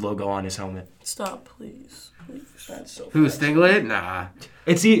Texans logo on his helmet. Stop, please. That's so. Who's Stingley? Nah.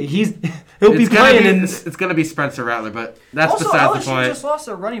 He'll be playing. It's gonna be Spencer Rattler, but that's also, besides LSU the point. Just lost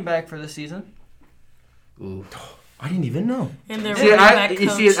their running back for this season. Ooh. I didn't even know. And their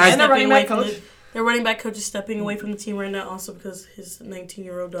running back coach. Their running back coach is stepping away from the team right now, also because his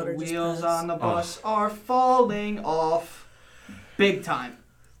 19-year-old daughter just Wheels passed. on the bus are falling off. Big time.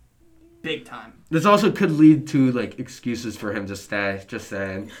 Big time. This also could lead to like excuses for him to stay. Just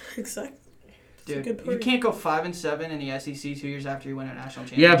saying. Exactly. Dude, good you point. can't go 5-7 in the SEC 2 years after you win a national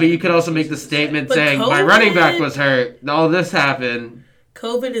championship. Yeah, but you could also make the statement But saying my COVID- running back was hurt. All this happened.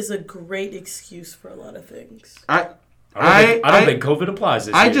 COVID is a great excuse for a lot of things. I don't think COVID applies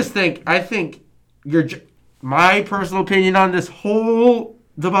this year. I think my personal opinion on this whole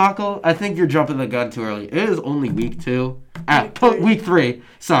debacle, I think you're jumping the gun too early. It is only week 2. Week 3.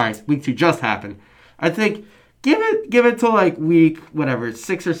 Sorry, week 2 just happened. I think give it to like week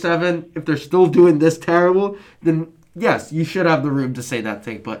 6 or 7. If they're still doing this terrible, then yes, you should have the room to say that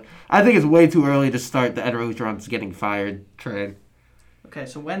thing. But I think it's way too early to start the Ed Orgeron's getting fired train. Okay,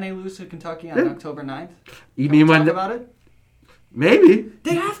 so when they lose to Kentucky on October 9th, You can we mean talk when? about it? Maybe.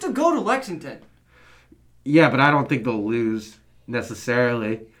 They have to go to Lexington. Yeah, but I don't think they'll lose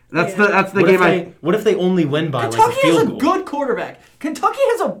necessarily. That's Yeah. the game. What if they only win by Kentucky like a field has a goal? good quarterback. Kentucky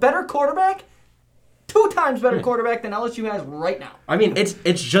has a better quarterback, 2 times better quarterback than LSU has right now. I mean, it's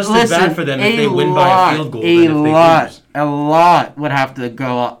just as bad for them if they win by a field goal than if they lose. A lot would have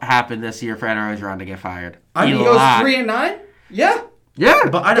to happen this year for Ed Orgeron to get fired. I mean, He goes 3-9. Yeah, Yeah,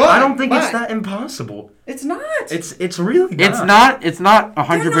 But I don't think it's that impossible. it's not. It's really not. It's not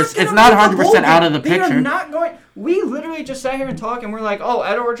 100%. It's not 100% out of the They are picture. not going. We literally just sat here and talked, and we're like, "Oh,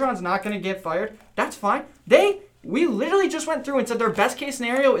 Ed Orgeron's not going to get fired. That's fine." We literally just went through and said their best case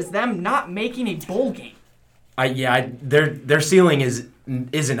scenario is them not making a bowl game. Their ceiling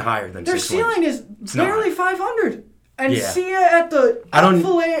isn't higher than Their 6 ceiling wins. is barely 500. And Yeah. see ya at the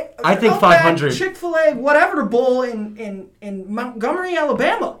I think 500 Chick-fil-A, whatever bowl in Montgomery,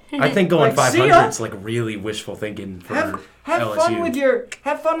 Alabama. I think going Like, see 500 ya. is like really wishful thinking for Have LSU.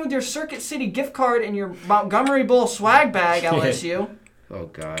 fun with your Circuit City gift card and your Montgomery Bowl swag bag, LSU. Oh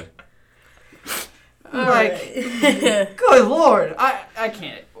God. Good Lord, I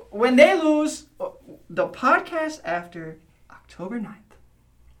can't. When they lose, the podcast after October 9th,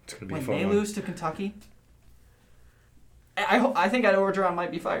 It's gonna be when a fun they one. lose to Kentucky, I think Ed Orgeron might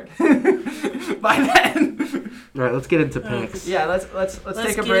be fired by then. All right, let's get into picks. Yeah, let's take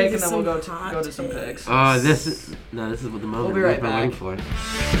a get break into and then we'll go some to some hot picks. This is what the moment We'll be right we've been waiting back. for.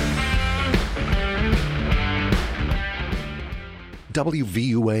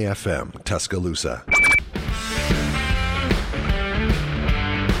 WVUA-FM, Tuscaloosa.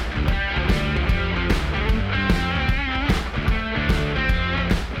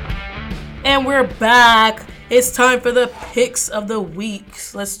 And we're back. It's time for the picks of the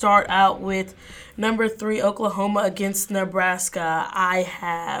weeks. Let's start out with number 3, Oklahoma against Nebraska. I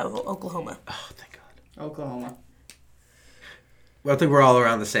have Oklahoma. Oh, thank God. Oklahoma. Well, I think we're all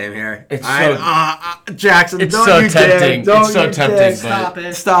around the same here. It's Jackson. It's don't so you tempting. Dare. Don't It's so you tempting, dare. but- Stop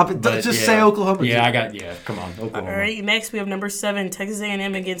it. Stop it. Just say Oklahoma. Come on, Oklahoma. All right, next we have number 7, Texas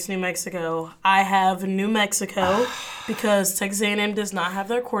A&M against New Mexico. I have New Mexico because Texas A&M does not have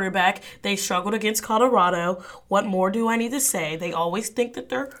their quarterback. They struggled against Colorado. What more do I need to say? They always think that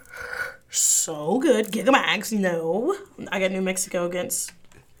they're so good. Gigamax, no. I got New Mexico against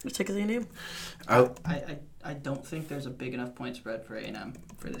Texas A&M. I don't think there's a big enough point spread for A&M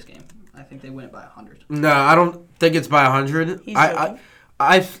for this game. I think they win it by 100. No, I don't think it's by 100. He's joking.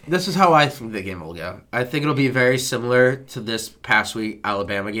 This is how I think the game will go. I think it'll be very similar to this past week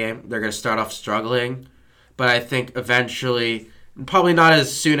Alabama game. They're going to start off struggling, but I think eventually, probably not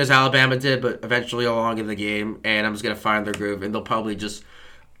as soon as Alabama did, but eventually along in the game, A&M's going to find their groove, and they'll probably just,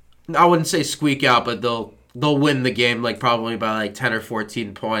 I wouldn't say squeak out, but they'll win the game like probably by like 10 or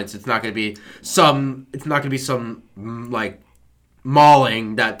 14 points. It's not going to be some like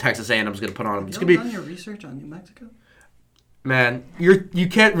mauling that Texas A&M's going to put on them. It's going to be done your research on New Mexico? Man, you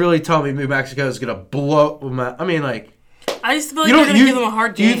can't really tell me New Mexico is gonna blow. I mean, like, I just feel like they're going to give them a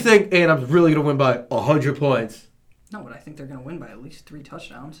hard do game. you think A&M's really gonna win by 100 points? No, but I think they're going to win by at least 3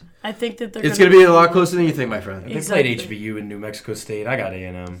 touchdowns. I think that they're It's gonna be a lot closer than you think, my friend. They Exactly. played HBU in New Mexico State. I got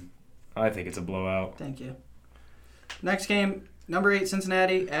A&M. I think it's a blowout. Thank you. Next game, number 8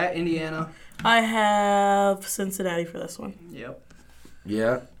 Cincinnati at Indiana. I have Cincinnati for this one. Yep.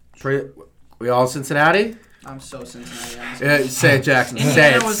 Yeah, we all Cincinnati. I'm so Cincinnati. Say it, Jackson. Say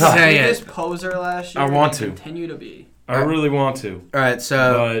Indiana it. was the Say biggest it. poser last year. I want and to. continue to be. I really want to, All right,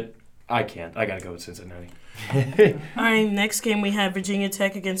 so but I can't. I got to go with Cincinnati. All right, next game we have Virginia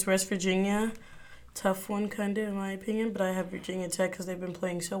Tech against West Virginia. Tough one, kind of, in my opinion, but I have Virginia Tech because they've been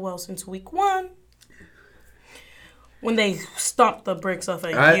playing so well since week 1. When they stomped the bricks off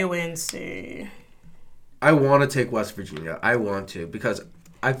at UNC. I want to take West Virginia. I want to because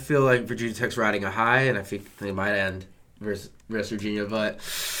I feel like Virginia Tech's riding a high, and I think they might end versus Virginia. But,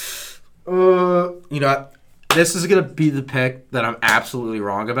 this is going to be the pick that I'm absolutely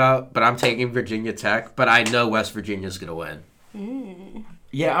wrong about, but I'm taking Virginia Tech, but I know West Virginia's going to win.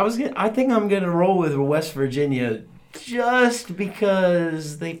 Yeah, I think I'm going to roll with West Virginia just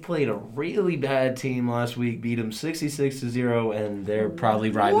because they played a really bad team last week, beat them 66-0, and they're probably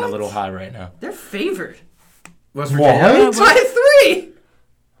riding a little high right now. They're favored. West Virginia? What? By 3!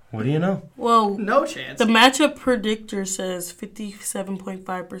 What do you know? Well, No chance. the matchup predictor says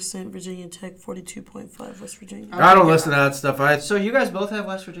 57.5% Virginia Tech, 42.5% West Virginia. I don't listen to that stuff. So you guys both have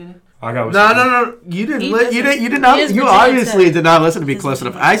West Virginia? I got No. You didn't. He You doesn't. did not. He is You Virginia obviously Tech. did not listen to me He is close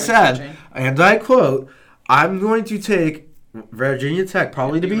enough. Virginia I Tech. said, and I quote, "I'm going to take Virginia Tech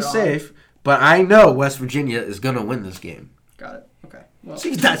probably to You'd be be wrong. safe, but I know West Virginia is going to win this game." Got it. Okay. Well,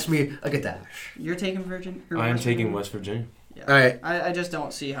 See, that's me like a dash. you're taking Virginia? I am taking West Virginia. Yeah. All right. I just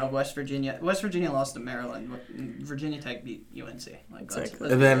don't see how West Virginia lost to Maryland. Virginia Tech beat UNC. Like, Exactly.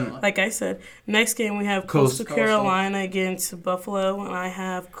 And then- Like I said, next game we have Coastal. Coastal Carolina against Buffalo, and I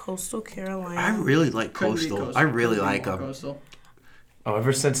have Coastal Carolina. I really like Coastal. I really like them. Coastal. Oh,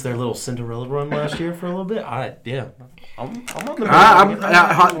 ever since their little Cinderella run last year for a little bit, I'm on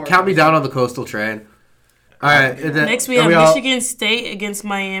the Count me down on the Coastal train. All right. And then, Next we have Michigan State against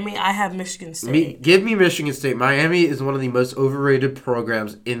Miami. I have Michigan State. Give me Michigan State. Miami is one of the most overrated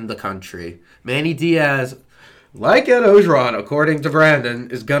programs in the country. Manny Diaz, like Ed Ogeron, according to Brandon,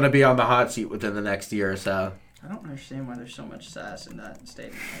 is going to be on the hot seat within the next year or so. I don't understand why there's so much sass in that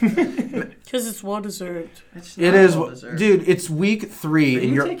statement. Because it's well deserved. It's It not is, well-deserved. dude. It's week 3, Are and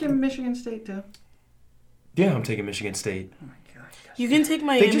you you're taking Michigan State too? Yeah, I'm taking Michigan State. Oh my gosh. You can take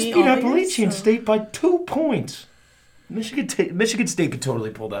Miami. They just beat all day, Appalachian so- State by 2 points. Michigan State could totally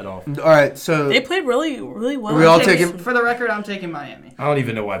pull that off. all right. So They played really, really well. We all I'm taking- For the record, I'm taking Miami. I don't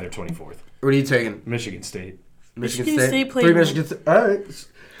even know why they're 24th. what are you taking? Michigan State. Michigan State played 3 well. Michigan State. All right.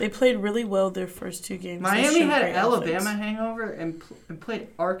 They played really well their first 2 games. They Miami showed had great Alabama offense. hangover and played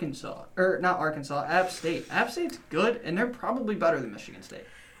Arkansas. Or not Arkansas, App State. App State's good, and they're probably better than Michigan State.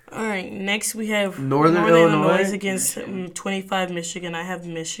 All right, next we have Northern Illinois against 25 Michigan. I have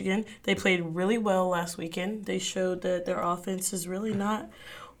Michigan. They played really well last weekend. They showed that their offense is really not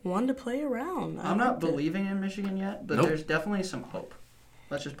one to play around. I'm not liked it. believing in Michigan yet, but Nope. there's definitely some hope.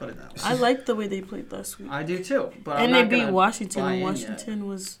 Let's just put it that way. I liked the way they played last week. I do too, but I'm And they not beat gonna Washington, buy and in Washington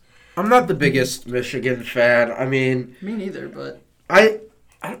was... I'm not the biggest Michigan fan. I mean, yet. Me neither, but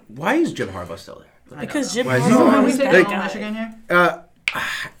why is Jim Harbaugh still there? Because Jim Why is he Harbaugh so- Are we was taking that all guy. Michigan here?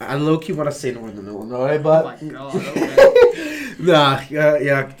 I low-key want to say Northern Illinois, Oh but my god, okay.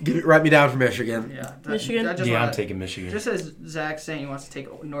 write me down for Michigan. Yeah, Michigan? I just Yeah, I'm wanna- taking Michigan. Just as Zach saying he wants to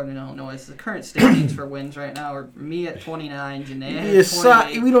take Northern Illinois, the current standings for wins right now are me at 29, Janae at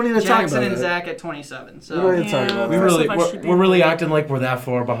 28, we don't need to talk Jackson about and it. Zach at 27. We don't So need to talk about We that. really, I should be we're in really the acting like we're that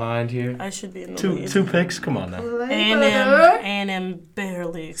far behind here. I should be in the Two lead. picks? Come on now. A&M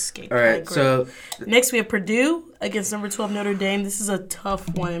barely escaped. All by right, grade. so Next we have Purdue against number 12 Notre Dame. This is a tough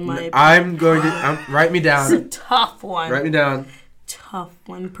one in my opinion. I'm going to write me This is a down. tough one. Write me down. Tough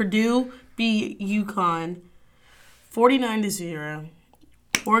one. Purdue beat UConn 49-0.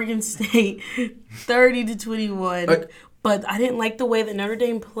 Oregon State 30-21. Okay. But I didn't like the way that Notre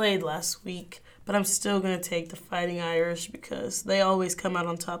Dame played last week. But I'm still gonna take the Fighting Irish because they always come out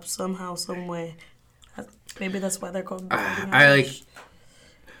on top somehow, some way. Maybe that's why they're called the Fighting Irish.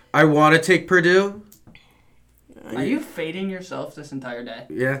 I want to take Purdue. are you fading yourself this entire day?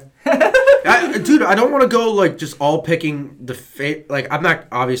 Yeah. Dude, I don't want to go, like, just all picking the like, I'm not,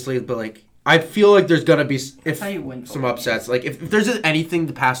 obviously, but, like, I feel like there's going to be How you win some for it. upsets. Like, if there's anything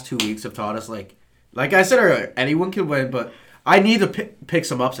the past 2 weeks have taught us, like I said earlier, anyone can win, but I need to pick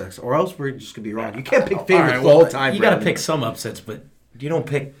some upsets, or else we're just going to be wrong. You can't pick favorites the whole time, You got to Brandon. pick some upsets, but you don't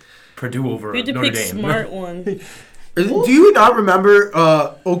pick Purdue over You had to Notre pick Dame. smart one. Do you not remember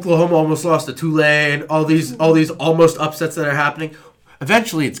Oklahoma almost lost to Tulane? All these almost upsets that are happening.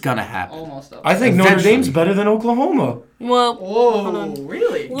 Eventually, it's gonna happen. Almost up. I think Notre Eventually. Dame's better than Oklahoma. Well, hold Whoa, on.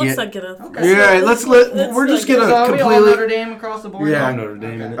 really? Let's Yeah. not get up. Okay. Yeah, we're just not gonna So are we all completely. Notre Dame across the board? Yeah. I'm Notre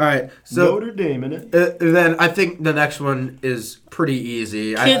Dame in it. All right, so Notre Dame in it. then I think the next one is pretty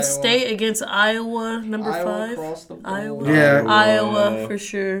easy. Kid Iowa. State against Iowa, number Iowa 5. across the board. Iowa. Yeah. Iowa for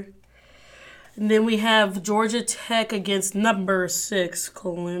sure. And then we have Georgia Tech against number 6,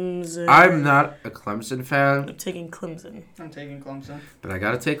 Clemson. I'm not a Clemson fan, I'm taking Clemson. I'm taking Clemson. but I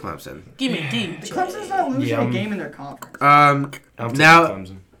gotta take Clemson. Give me D. Clemson's not losing Yeah, a I'm- game in their conference. I'm taking Now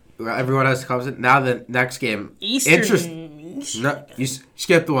Clemson. everyone has Clemson. Now the next game, Eastern. No, you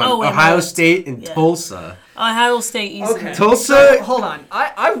skipped one. Oh, wait, Ohio no. State and Yeah. Tulsa. Ohio State easy. Okay. Tulsa. So, hold on.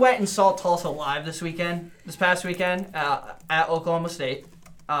 I went and saw Tulsa live this past weekend at Oklahoma State.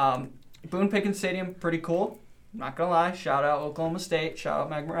 Boone Pickens Stadium, pretty cool. Not gonna lie. Shout out Oklahoma State. Shout out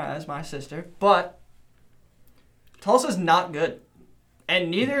Meg Mraz, my sister. But Tulsa's not good,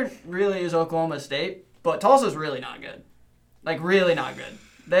 and neither really is Oklahoma State. But Tulsa's really not good. Like really not good.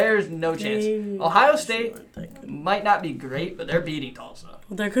 There's no chance. Ohio State might not be great, but they're beating Tulsa.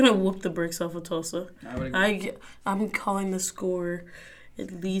 They're gonna whoop the bricks off of Tulsa. I would agree. I'm calling the score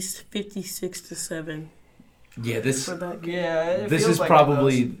at least 56-7 Yeah, this for that game. Yeah, it this feels is like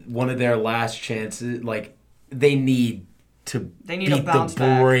probably one of their last chances. Like they need to They need to beat bounce the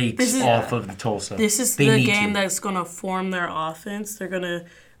back. brakes This is- off of the Tulsa. This is They the need game to. that's gonna form their offense. They're gonna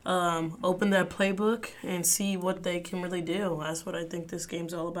open that playbook and see what they can really do. That's what I think this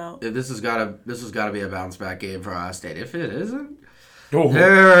game's all about. This has got to be a bounce back game for Ohio State. If it isn't, Oh.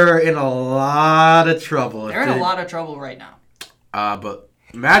 they're in a lot of trouble. They're in a lot of trouble right now. But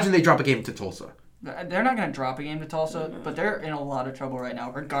imagine they drop a game to Tulsa. They're not going to drop a game to Tulsa, but they're in a lot of trouble right now,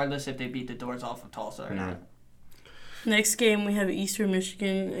 regardless if they beat the doors off of Tulsa or not. Next game we have Eastern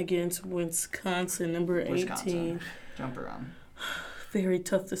Michigan against Wisconsin, number 18. Wisconsin. Jump around. Very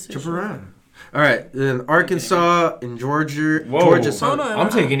tough decision. Jump around. All right, then Arkansas and Georgia. Whoa. Georgia. Hold on. I'm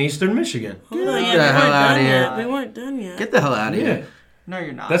taking Eastern Michigan. Hold on, Get the hell outta here. We weren't done yet. Get the hell out of Yeah. here. No,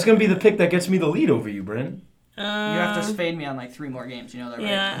 you're not. That's going to be the pick that gets me the lead over you, Brent. You have to fade me on like 3 more games. You know that, right?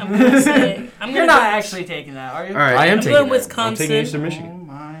 Yeah, I'm gonna say. You're not actually taking that, are you? All right. I am I'm taking going that. Wisconsin. I'm taking Eastern Oh Michigan.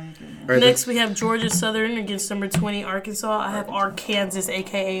 my goodness. All right, Next we have Georgia Southern against number 20 Arkansas. I have Arkansas,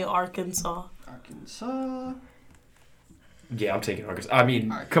 aka Arkansas. Arkansas. Yeah, I'm taking Arkansas. I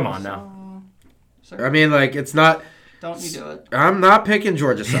mean, come on now. Sir, I mean, like, it's not. don't you do it. I'm not picking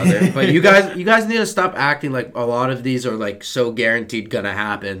Georgia Southern, but you guys need to stop acting like a lot of these are like so guaranteed gonna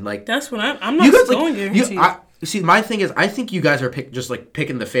happen. Like That's what I'm you not guys, going like, guaranteed. see, my thing is, I think you guys are just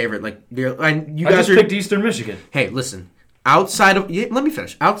picking the favorite. Like, you I guys just are. picked Eastern Michigan. Hey, listen. Outside of let me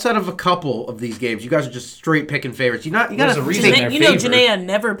finish. Outside of a couple of these games, you guys are just straight picking favorites. You There's gotta a reason think- they're You know, favorite. Janaea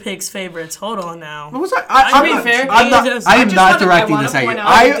never picks favorites. Hold on now. What was I? To be I'm fair, not, I'm not, Jesus, I I am just not wanna- directing I wanna this at you. point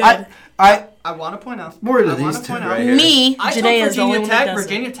out- I I want to point out. More to I these wanna two point right out. here. Me, I took Janaea is the only Virginia one that Tech. doesn't.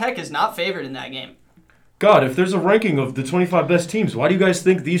 Virginia Tech is not favored in that game. God, if there's a ranking of the 25 best teams, why do you guys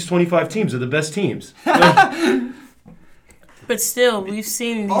think these 25 teams are the best teams? But still, we've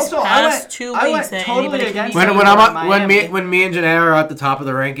seen these Also, past 2 I weeks went that totally anybody can against beat. When me and Janae are at the top of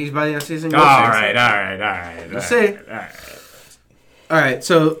the rankings by the end of the season. all right. Let's see. All right,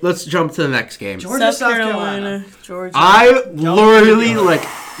 so let's jump to the next game. Georgia, South Carolina, Georgia. I literally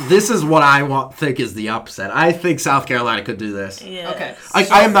this is what I think is the upset. I think South Carolina could do this. Yeah. Okay.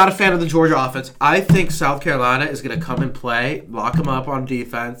 I am not a fan of the Georgia offense. I think South Carolina is going to come and play, lock them up on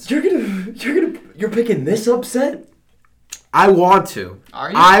defense. You're picking this upset? I want to.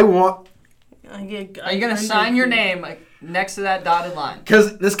 Are you? I want Are you gonna sign your name like next to that dotted line?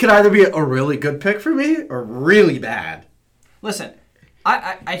 because this could either be a really good pick for me or really bad. Listen,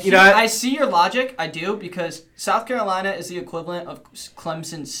 I see your logic. I do, because South Carolina is the equivalent of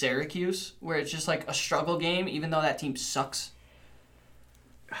Clemson Syracuse, where it's just like a struggle game, even though that team sucks.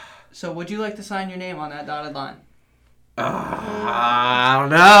 So would you like to sign your name on that dotted line? I don't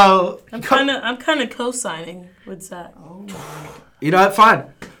know. I'm kind of co-signing with Zach. You know what? Fine.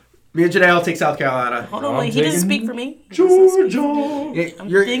 Me and Janae will take South Carolina. Hold on, I'm wait. He doesn't taking speak for me. He doesn't speak for me. Georgia. I'm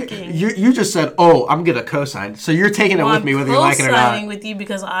thinking. You just said, "Oh, I'm gonna co-sign," so you're taking it Well, with me whether you like it or not. co-signing with you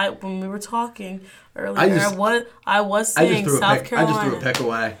because when we were talking earlier, I was I just saying threw a South pick. Carolina. I just threw a pick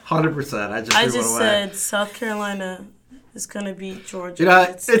away. 100%. I just I threw just one away. said South Carolina is gonna beat Georgia. You know,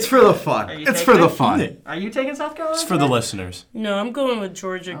 That's it's it. for the fun. Are you It's taking for the it? fun. Are you taking South Carolina? It's for the listeners. No, I'm going with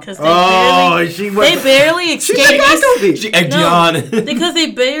Georgia because they Oh, she went. they barely She escaped. got me. She egged No. you on. Because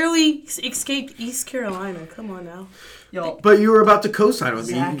they barely escaped East Carolina. Come on now. Yo, But you were about to co-sign with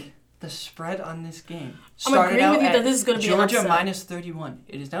Zach, me. the spread on this game I'm started agreeing out with you at that this is gonna be an Georgia upset. minus 31.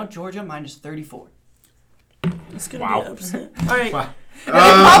 It is now Georgia minus 34. It's gonna Wow. be an upset. All right, Wow. And they're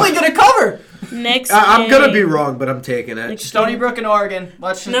probably gonna cover. next. I'm gonna game. be wrong, but I'm taking it. Next Stony game. Brook and Oregon.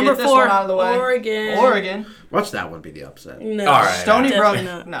 Let's just Number get this 4, one out of the way. Oregon. Watch that one be the upset. No, All right, Stony Brook.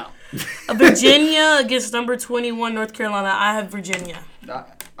 definitely not. No. Virginia against number 21 North Carolina. I have Virginia.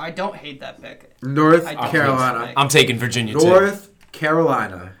 I don't hate that pick. North I don't Carolina. think I'm taking Virginia too. North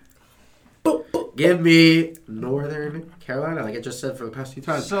Carolina. Give me Northern Carolina, like I just said for the past few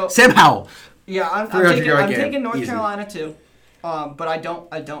times. So- Sam Howell. Yeah, I'm 300-yard game. taking North Easy. Carolina too. But I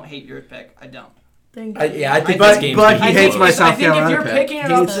don't hate your pick. I don't. Thank you. I think But- this game's but gonna he be hates close. my I South think if Carolina you're pick. picking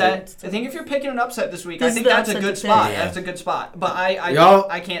an Hates upset, it. I think if you're picking an upset this week, This I is think the that's a upset good to spot. pick. That's a good spot. But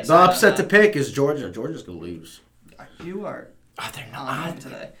I can't. The side on upset to that. pick is Georgia. Georgia's gonna lose. You are They're on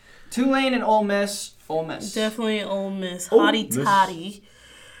today. Tulane and Ole Miss. Ole Miss. Definitely Ole Miss. Ole Hottie Miss. toddy.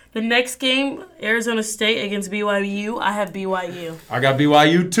 The next game, Arizona State against BYU. I have BYU. I got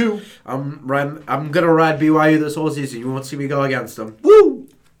BYU too. I'm gonna ride BYU this whole season. You won't see me go against them. Woo!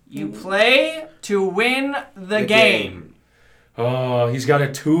 You play to win the game. Oh, he's got a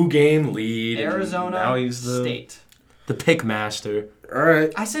 2-game lead. Arizona Now he's the State. pick master. All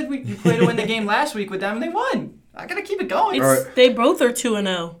right. I said you play to win the game last week with them, and they won. I gotta keep it going. They both are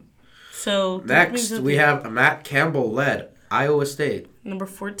 2-0. So that means Next, that we have a Matt Campbell-led Iowa State number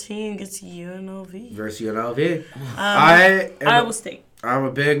 14 gets UNLV. versus UNLV. Iowa State. I'm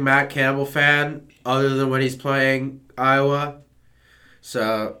a big Matt Campbell fan, other than when he's playing Iowa.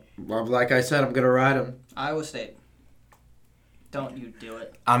 So, like I said, I'm gonna ride him. Iowa State. Don't you do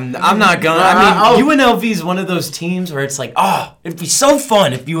it. I'm not gonna. I mean, UNLV is one of those teams where it's like, it'd be so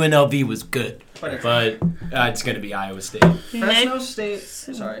fun if UNLV was good. But it's gonna be Iowa State. Fresno State.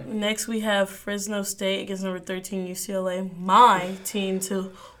 Sorry. Next, we have Fresno State against number 13 UCLA. My team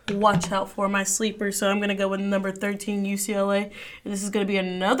to watch out for, my sleeper. So I'm going to go with number 13 UCLA. And this is going to be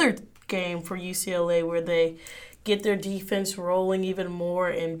another game for UCLA where they get their defense rolling even more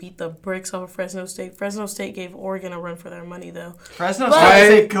and beat the bricks off of Fresno State. Fresno State gave Oregon a run for their money, though. Fresno State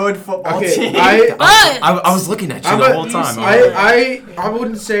is a good football team. I was looking at you the whole time. I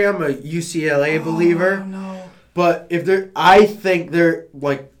wouldn't say I'm a UCLA believer, but I think there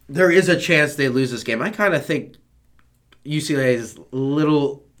is a chance they lose this game. I kind of think UCLA is a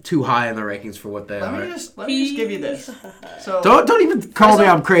little too high in the rankings for what they are. Let me just give you this. So Don't even call me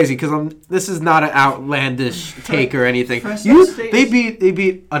I'm crazy, because this is not an outlandish take or anything. They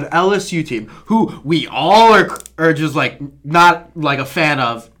beat an LSU team who we all are just like not like a fan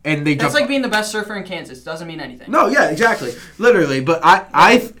of, and that's like being the best surfer in Kansas. Doesn't mean anything. No, yeah, exactly, literally. But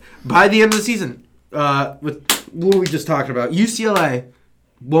I by the end of the season, with what we just talked about, UCLA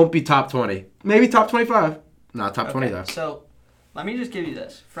won't be top 20, maybe top 25, not top 20 though. So let me just give you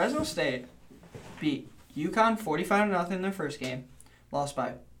this. Fresno State beat UConn 45-0 in their first game, lost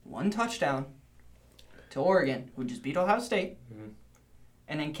by 1 touchdown to Oregon, who just beat Ohio State,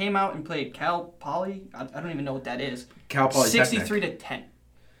 and then came out and played Cal Poly. I don't even know what that is. Cal Polytechnic. 63-10.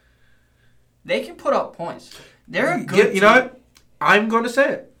 They can put up points. They're a good team. You know what? I'm going to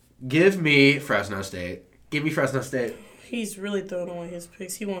say it. Give me Fresno State. Give me Fresno State. He's really throwing away his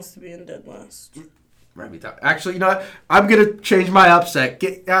picks. He wants to be in dead last. Might be tough. Actually, you know what? I'm gonna change my upset.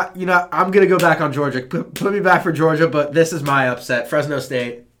 I'm gonna go back on Georgia. Put me back for Georgia, but this is my upset. Fresno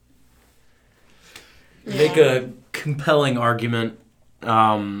State. Make a compelling argument.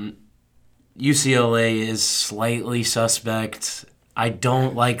 UCLA is slightly suspect. I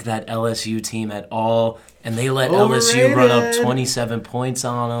don't like that LSU team at all, and they let LSU run up 27 points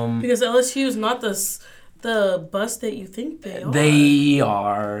on them. Because LSU is not the bus that you think they are. They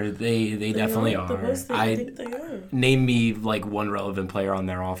are. They definitely aren't are. the bus that you think they are. Name me like one relevant player on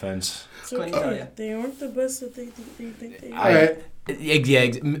their offense. It's okay. They aren't the bus that they think they are. All right.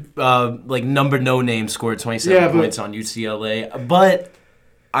 Like number no name scored 27 points on UCLA, but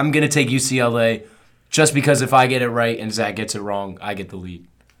I'm gonna take UCLA just because if I get it right and Zach gets it wrong, I get the lead.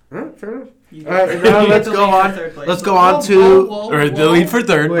 Fair enough. All right, now let's go on. Let's go on to the lead for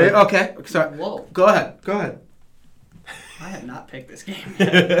third. Wait, okay. Sorry. Whoa. Go ahead. I have not picked this game.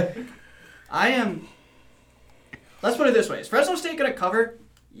 I am. Let's put it this way: is Fresno State gonna cover?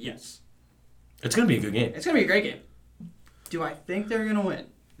 Yes. It's gonna be a good game. It's gonna be a great game. Do I think they're gonna win?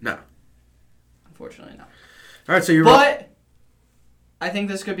 No. Unfortunately, no. All right, so you're. But I think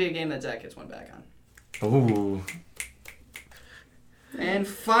this could be a game that Zach gets one back on. Ooh. And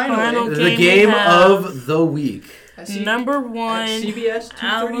finally, the game of the week. Number 1 CBS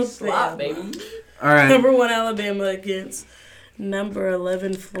 230 slot, baby. All right. Number 1 Alabama against number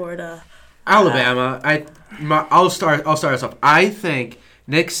 11 Florida. Alabama. I'll start us off. I think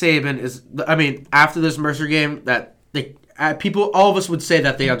Nick Saban is. I mean, after this Mercer game, that all of us would say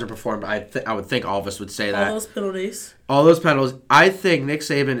that they underperformed. I would think all of us would say that. All those penalties. I think Nick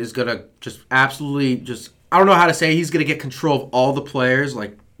Saban is gonna just absolutely just. I don't know how to say. He's gonna get control of all the players,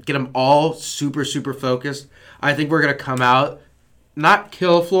 like get them all super focused. I think we're gonna come out, not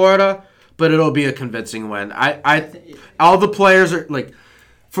kill Florida, but it'll be a convincing win. All the players are like,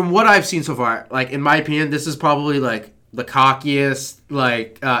 from what I've seen so far, like in my opinion, this is probably like the cockiest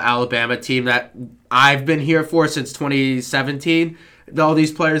Alabama team that I've been here for since 2017. all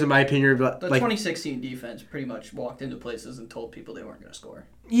these players, in my opinion, are The 2016 defense pretty much walked into places and told people they weren't going to score.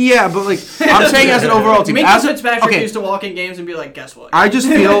 Yeah, but like I'm saying, as an overall team, Minka Fitzpatrick used to walk in games and be like, "Guess what?" I just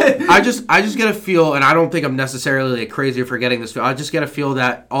feel, I just get a feel, and I don't think I'm necessarily like crazy for getting this feel. I just get a feel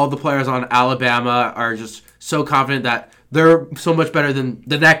that all the players on Alabama are just so confident that they're so much better than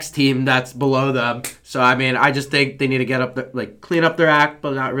the next team that's below them. So I mean, I just think they need to get up, clean up their act,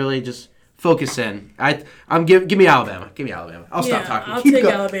 but not really just focus in. Give me Alabama. Give me Alabama. I'll stop talking. I'll take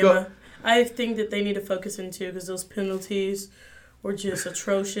Alabama. Go. I think that they need to focus in too, because those penalties were just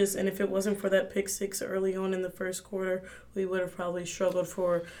atrocious. And if it wasn't for that pick six early on in the first quarter, we would have probably struggled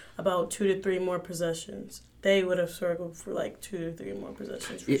for about 2 to 3 more possessions. They would have struggled for like 2 to 3 more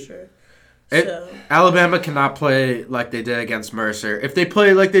possessions for sure. Alabama cannot play like they did against Mercer. If they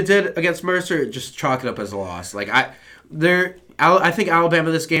play like they did against Mercer, just chalk it up as a loss. I think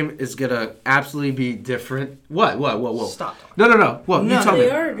Alabama this game is gonna absolutely be different. What? Stop. No. What? No, you tell me.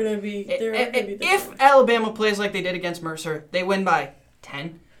 They are gonna be different. If Alabama plays like they did against Mercer, they win by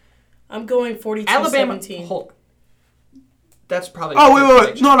 10. I'm going 42-17. Alabama. Hold. That's probably. Oh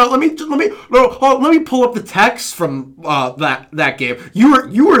wait. No. Let me pull up the text from that game.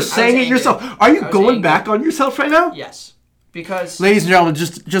 You were saying it yourself. Are you going back on yourself right now? Yes. Because, ladies and gentlemen,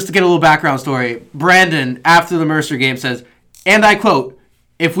 just to get a little background story, Brandon after the Mercer game says, and I quote,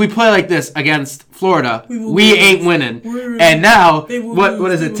 "If we play like this against Florida, we ain't winning." And now,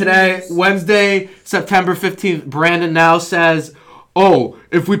 what is it today? Wednesday, September 15th. Brandon now says, "Oh,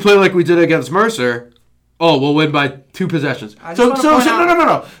 if we play like we did against Mercer, we'll win by 2 possessions."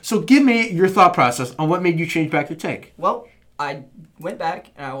 No. So give me your thought process on what made you change back your take. Well, I went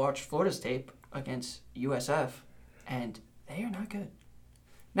back and I watched Florida's tape against USF, and they are not good.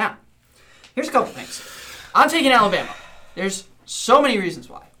 Now, here's a couple things. I'm taking Alabama. There's so many reasons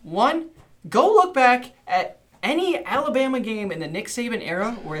why. One, go look back at any Alabama game in the Nick Saban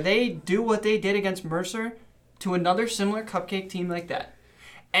era where they do what they did against Mercer to another similar cupcake team like that.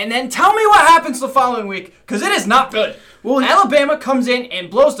 And then tell me what happens the following week, because it is not good. Well, Alabama comes in and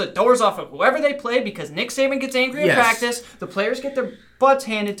blows the doors off of whoever they play because Nick Saban gets angry in practice, the players get their butts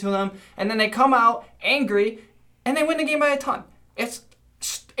handed to them, and then they come out angry, and they win the game by a ton. It's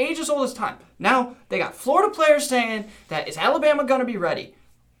age as old as time. Now, they got Florida players saying that is Alabama going to be ready?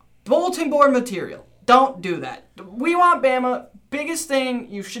 Bulletin board material. Don't do that. We want Bama. Biggest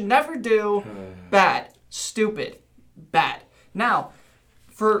thing you should never do. Bad. Stupid. Bad. Now,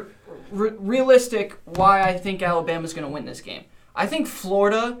 for realistic, why I think Alabama's going to win this game. I think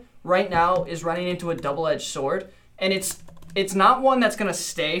Florida right now is running into a double-edged sword, and it's not one that's going to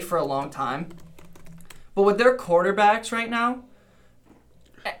stay for a long time. But with their quarterbacks right now,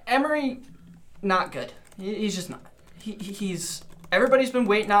 Emory, not good. He's just not. He's everybody's been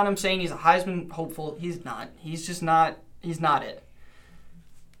waiting on him, saying he's a Heisman hopeful. He's not. He's just not. He's not it.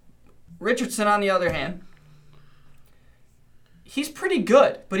 Richardson, on the other hand, he's pretty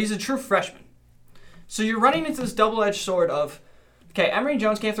good, but he's a true freshman. So you're running into this double-edged sword of, okay, Emory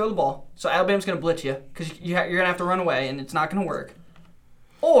Jones can't throw the ball, so Alabama's going to blitz you because you're going to have to run away, and it's not going to work.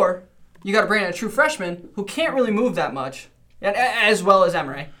 Or you got to bring in a true freshman who can't really move that much, as well as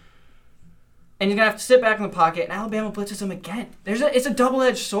Emory. And you're going to have to sit back in the pocket, and Alabama blitzes him again. It's a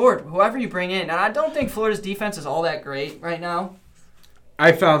double-edged sword, whoever you bring in. And I don't think Florida's defense is all that great right now.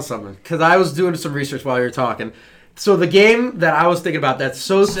 I found something, because I was doing some research while you were talking. So the game that I was thinking about that's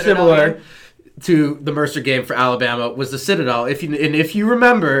so similar to the Mercer game for Alabama was the Citadel. If you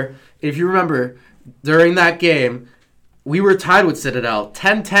remember, during that game, we were tied with Citadel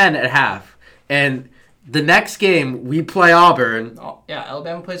 10-10 at half. And the next game, we play Auburn. Oh, yeah,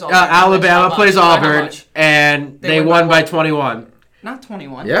 Alabama plays Auburn. Alabama plays Auburn, and they won by 21. Not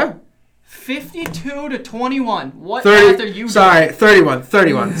 21. Yeah. 52-21. What 30, math are you doing? Sorry, 31.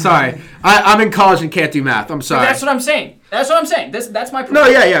 Sorry. I'm in college and can't do math. I'm sorry. But that's what I'm saying. That's my point. No,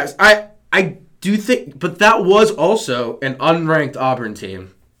 yes. I do think, but that was also an unranked Auburn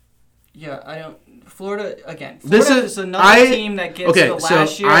team. Yeah, I don't. Florida, again. Florida is another team that gets the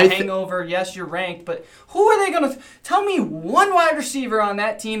last year hangover. Yes, you're ranked, but who are they going to... Tell me one wide receiver on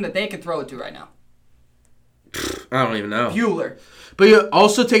that team that they could throw it to right now. I don't even know. Bueller. But you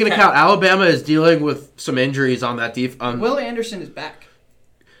also take into account Alabama is dealing with some injuries on that defense. Will Anderson is back.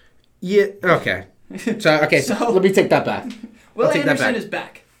 Yeah, okay. So let me take that back. Will Anderson is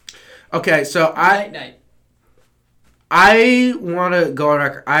back. Okay, so Night. I want to go on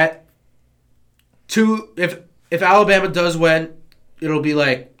record. If Alabama does win, it'll be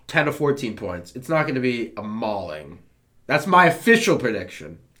like 10 to 14 points. It's not going to be a mauling. That's my official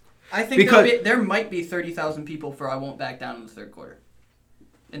prediction. I think there might be 30,000 people for I won't back down in the third quarter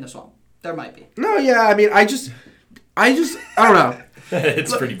in the Swamp. There might be. No, yeah, I mean, I don't know.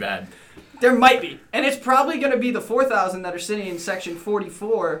 It's pretty bad. There might be. And it's probably going to be the 4,000 that are sitting in section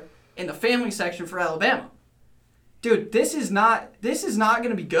 44 in the family section for Alabama. Dude, this is not going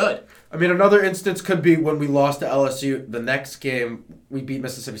to be good. I mean, another instance could be when we lost to LSU. The next game, we beat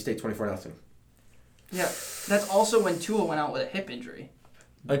Mississippi State 24-0. Yeah, that's also when Tua went out with a hip injury.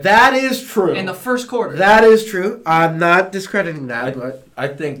 That is true. In the first quarter. That is true. I'm not discrediting that, but I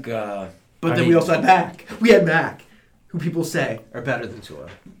think. But then we also had Mac. We had Mac, who people say are better than Tua.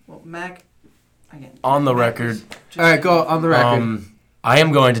 Well, Mac, again. On the record. All right, go on the record. I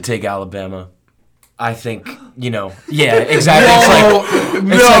am going to take Alabama. I think, yeah,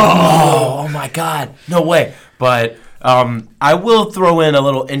 exactly. Oh my God, no way. But I will throw in a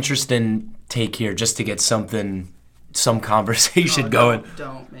little interesting take here just to get some conversation going.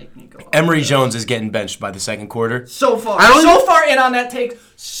 Don't make me go. Emory Jones is getting benched by the second quarter. So far in on that take.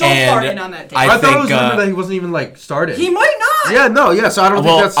 I thought it was rumor that he wasn't even started. He might not. Yeah, no, yeah. So I don't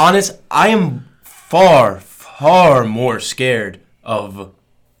think that's honest. I am far more scared of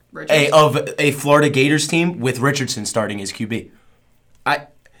a Florida Gators team with Richardson starting as QB. I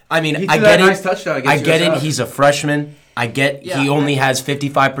mean, I get it. Nice touchdown against I get USF. it. He's a freshman. I get he only has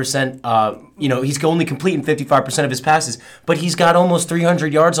 55%. He's only completing 55% of his passes, but he's got almost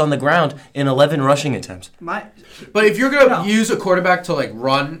 300 yards on the ground in 11 rushing attempts. But if you're gonna use a quarterback to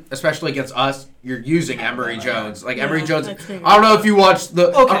run, especially against us, you're using Emory Jones. Emory Jones. I don't know if you watched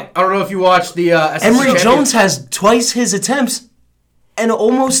the. Okay. I don't know if you watched the. Emory Jones has twice his attempts and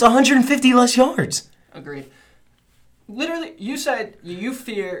almost 150 less yards. Agreed. Literally, you said you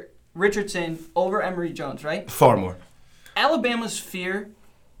fear Richardson over Emory Jones, right? Far more. Alabama's fear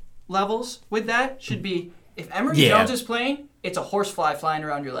levels with that should be if Emory Jones is playing, it's a horsefly flying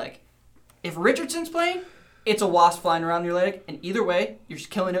around your leg. If Richardson's playing, it's a wasp flying around your leg, and either way, you're just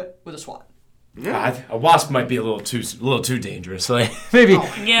killing it with a swat. Yeah, a wasp might be a little too dangerous. Maybe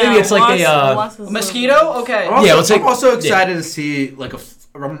it's a mosquito. Okay. I'm also excited to see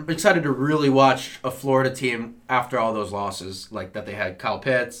I'm excited to really watch a Florida team after all those losses that they had. Kyle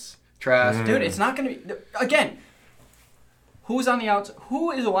Pitts, Trask. Dude, it's not going to be again. Who's on the outs?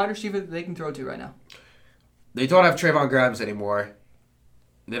 Who is a wide receiver that they can throw to right now? They don't have Trayvon Grimes anymore.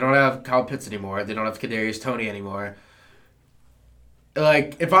 They don't have Kyle Pitts anymore. They don't have Kadarius Toney anymore.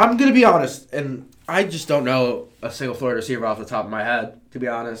 If I'm going to be honest, and I just don't know a single Florida receiver off the top of my head, to be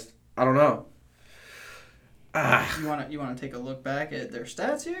honest. I don't know. You want to take a look back at their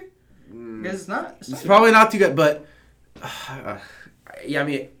stats here? Because it's probably not too good, but I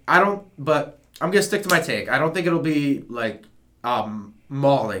don't. But I'm gonna stick to my take. I don't think it'll be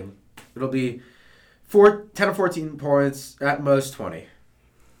mauling. It'll be 10 or 14 points at most 20.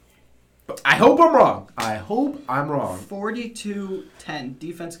 But I hope I'm wrong. 42-10.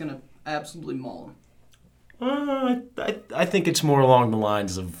 Defense gonna absolutely maul them. I think it's more along the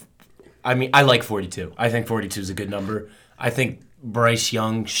lines of. I like 42. I think 42 is a good number. I think Bryce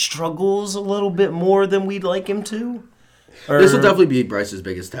Young struggles a little bit more than we'd like him to. This will definitely be Bryce's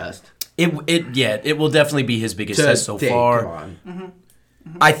biggest test. It will definitely be his biggest test so far. Come on. Mm-hmm.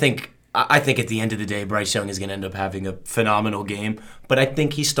 Mm-hmm. I think at the end of the day, Bryce Young is going to end up having a phenomenal game. But I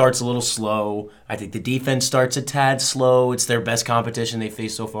think he starts a little slow. I think the defense starts a tad slow. It's their best competition they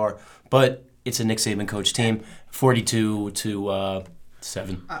faced so far. But it's a Nick Saban coach team. 42-7.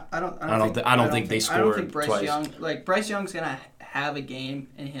 I don't think they score. I don't think Bryce Young's gonna have a game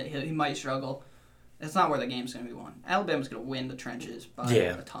and he might struggle. It's not where the game's gonna be won. Alabama's gonna win the trenches by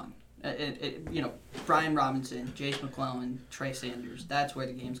a ton. Brian Robinson, Jace McClellan, Trey Sanders. That's where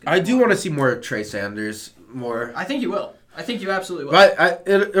the game's gonna. I do want to see more Trey Sanders. More. I think you will. I think you absolutely will. But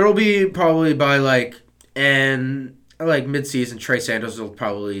it'll be probably by mid-season. Trey Sanders will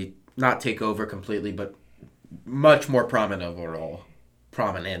probably not take over completely, but much more prominent overall.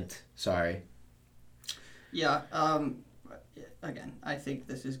 Prominent. Sorry. Yeah. Again, I think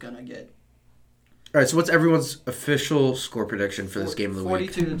this is gonna get. All right. So what's everyone's official score prediction for this game of the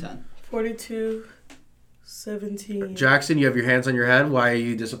week? 42-10. 42-17. Jackson, you have your hands on your head. Why are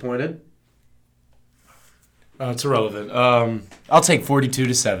you disappointed? It's irrelevant. I'll take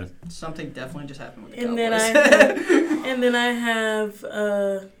 42-7. Something definitely just happened with the and Cowboys. then I have.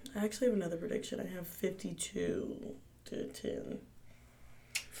 I actually have another prediction. I have 52-10.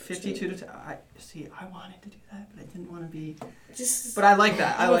 52-10. I wanted to do that, but I didn't want to be. But I like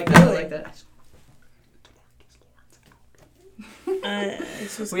that. I like that.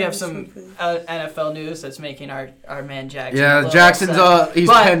 We have some NFL news that's making our man Jackson. Yeah, Jackson's he's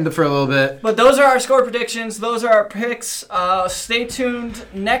penned for a little bit. But those are our score predictions. Those are our picks. Stay tuned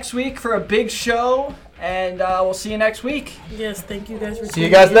next week for a big show, and we'll see you next week. Yes, thank you guys for See you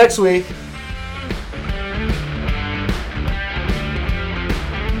guys next week.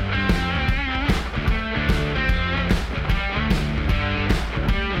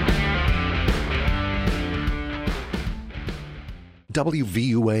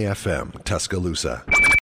 WVUA FM, Tuscaloosa.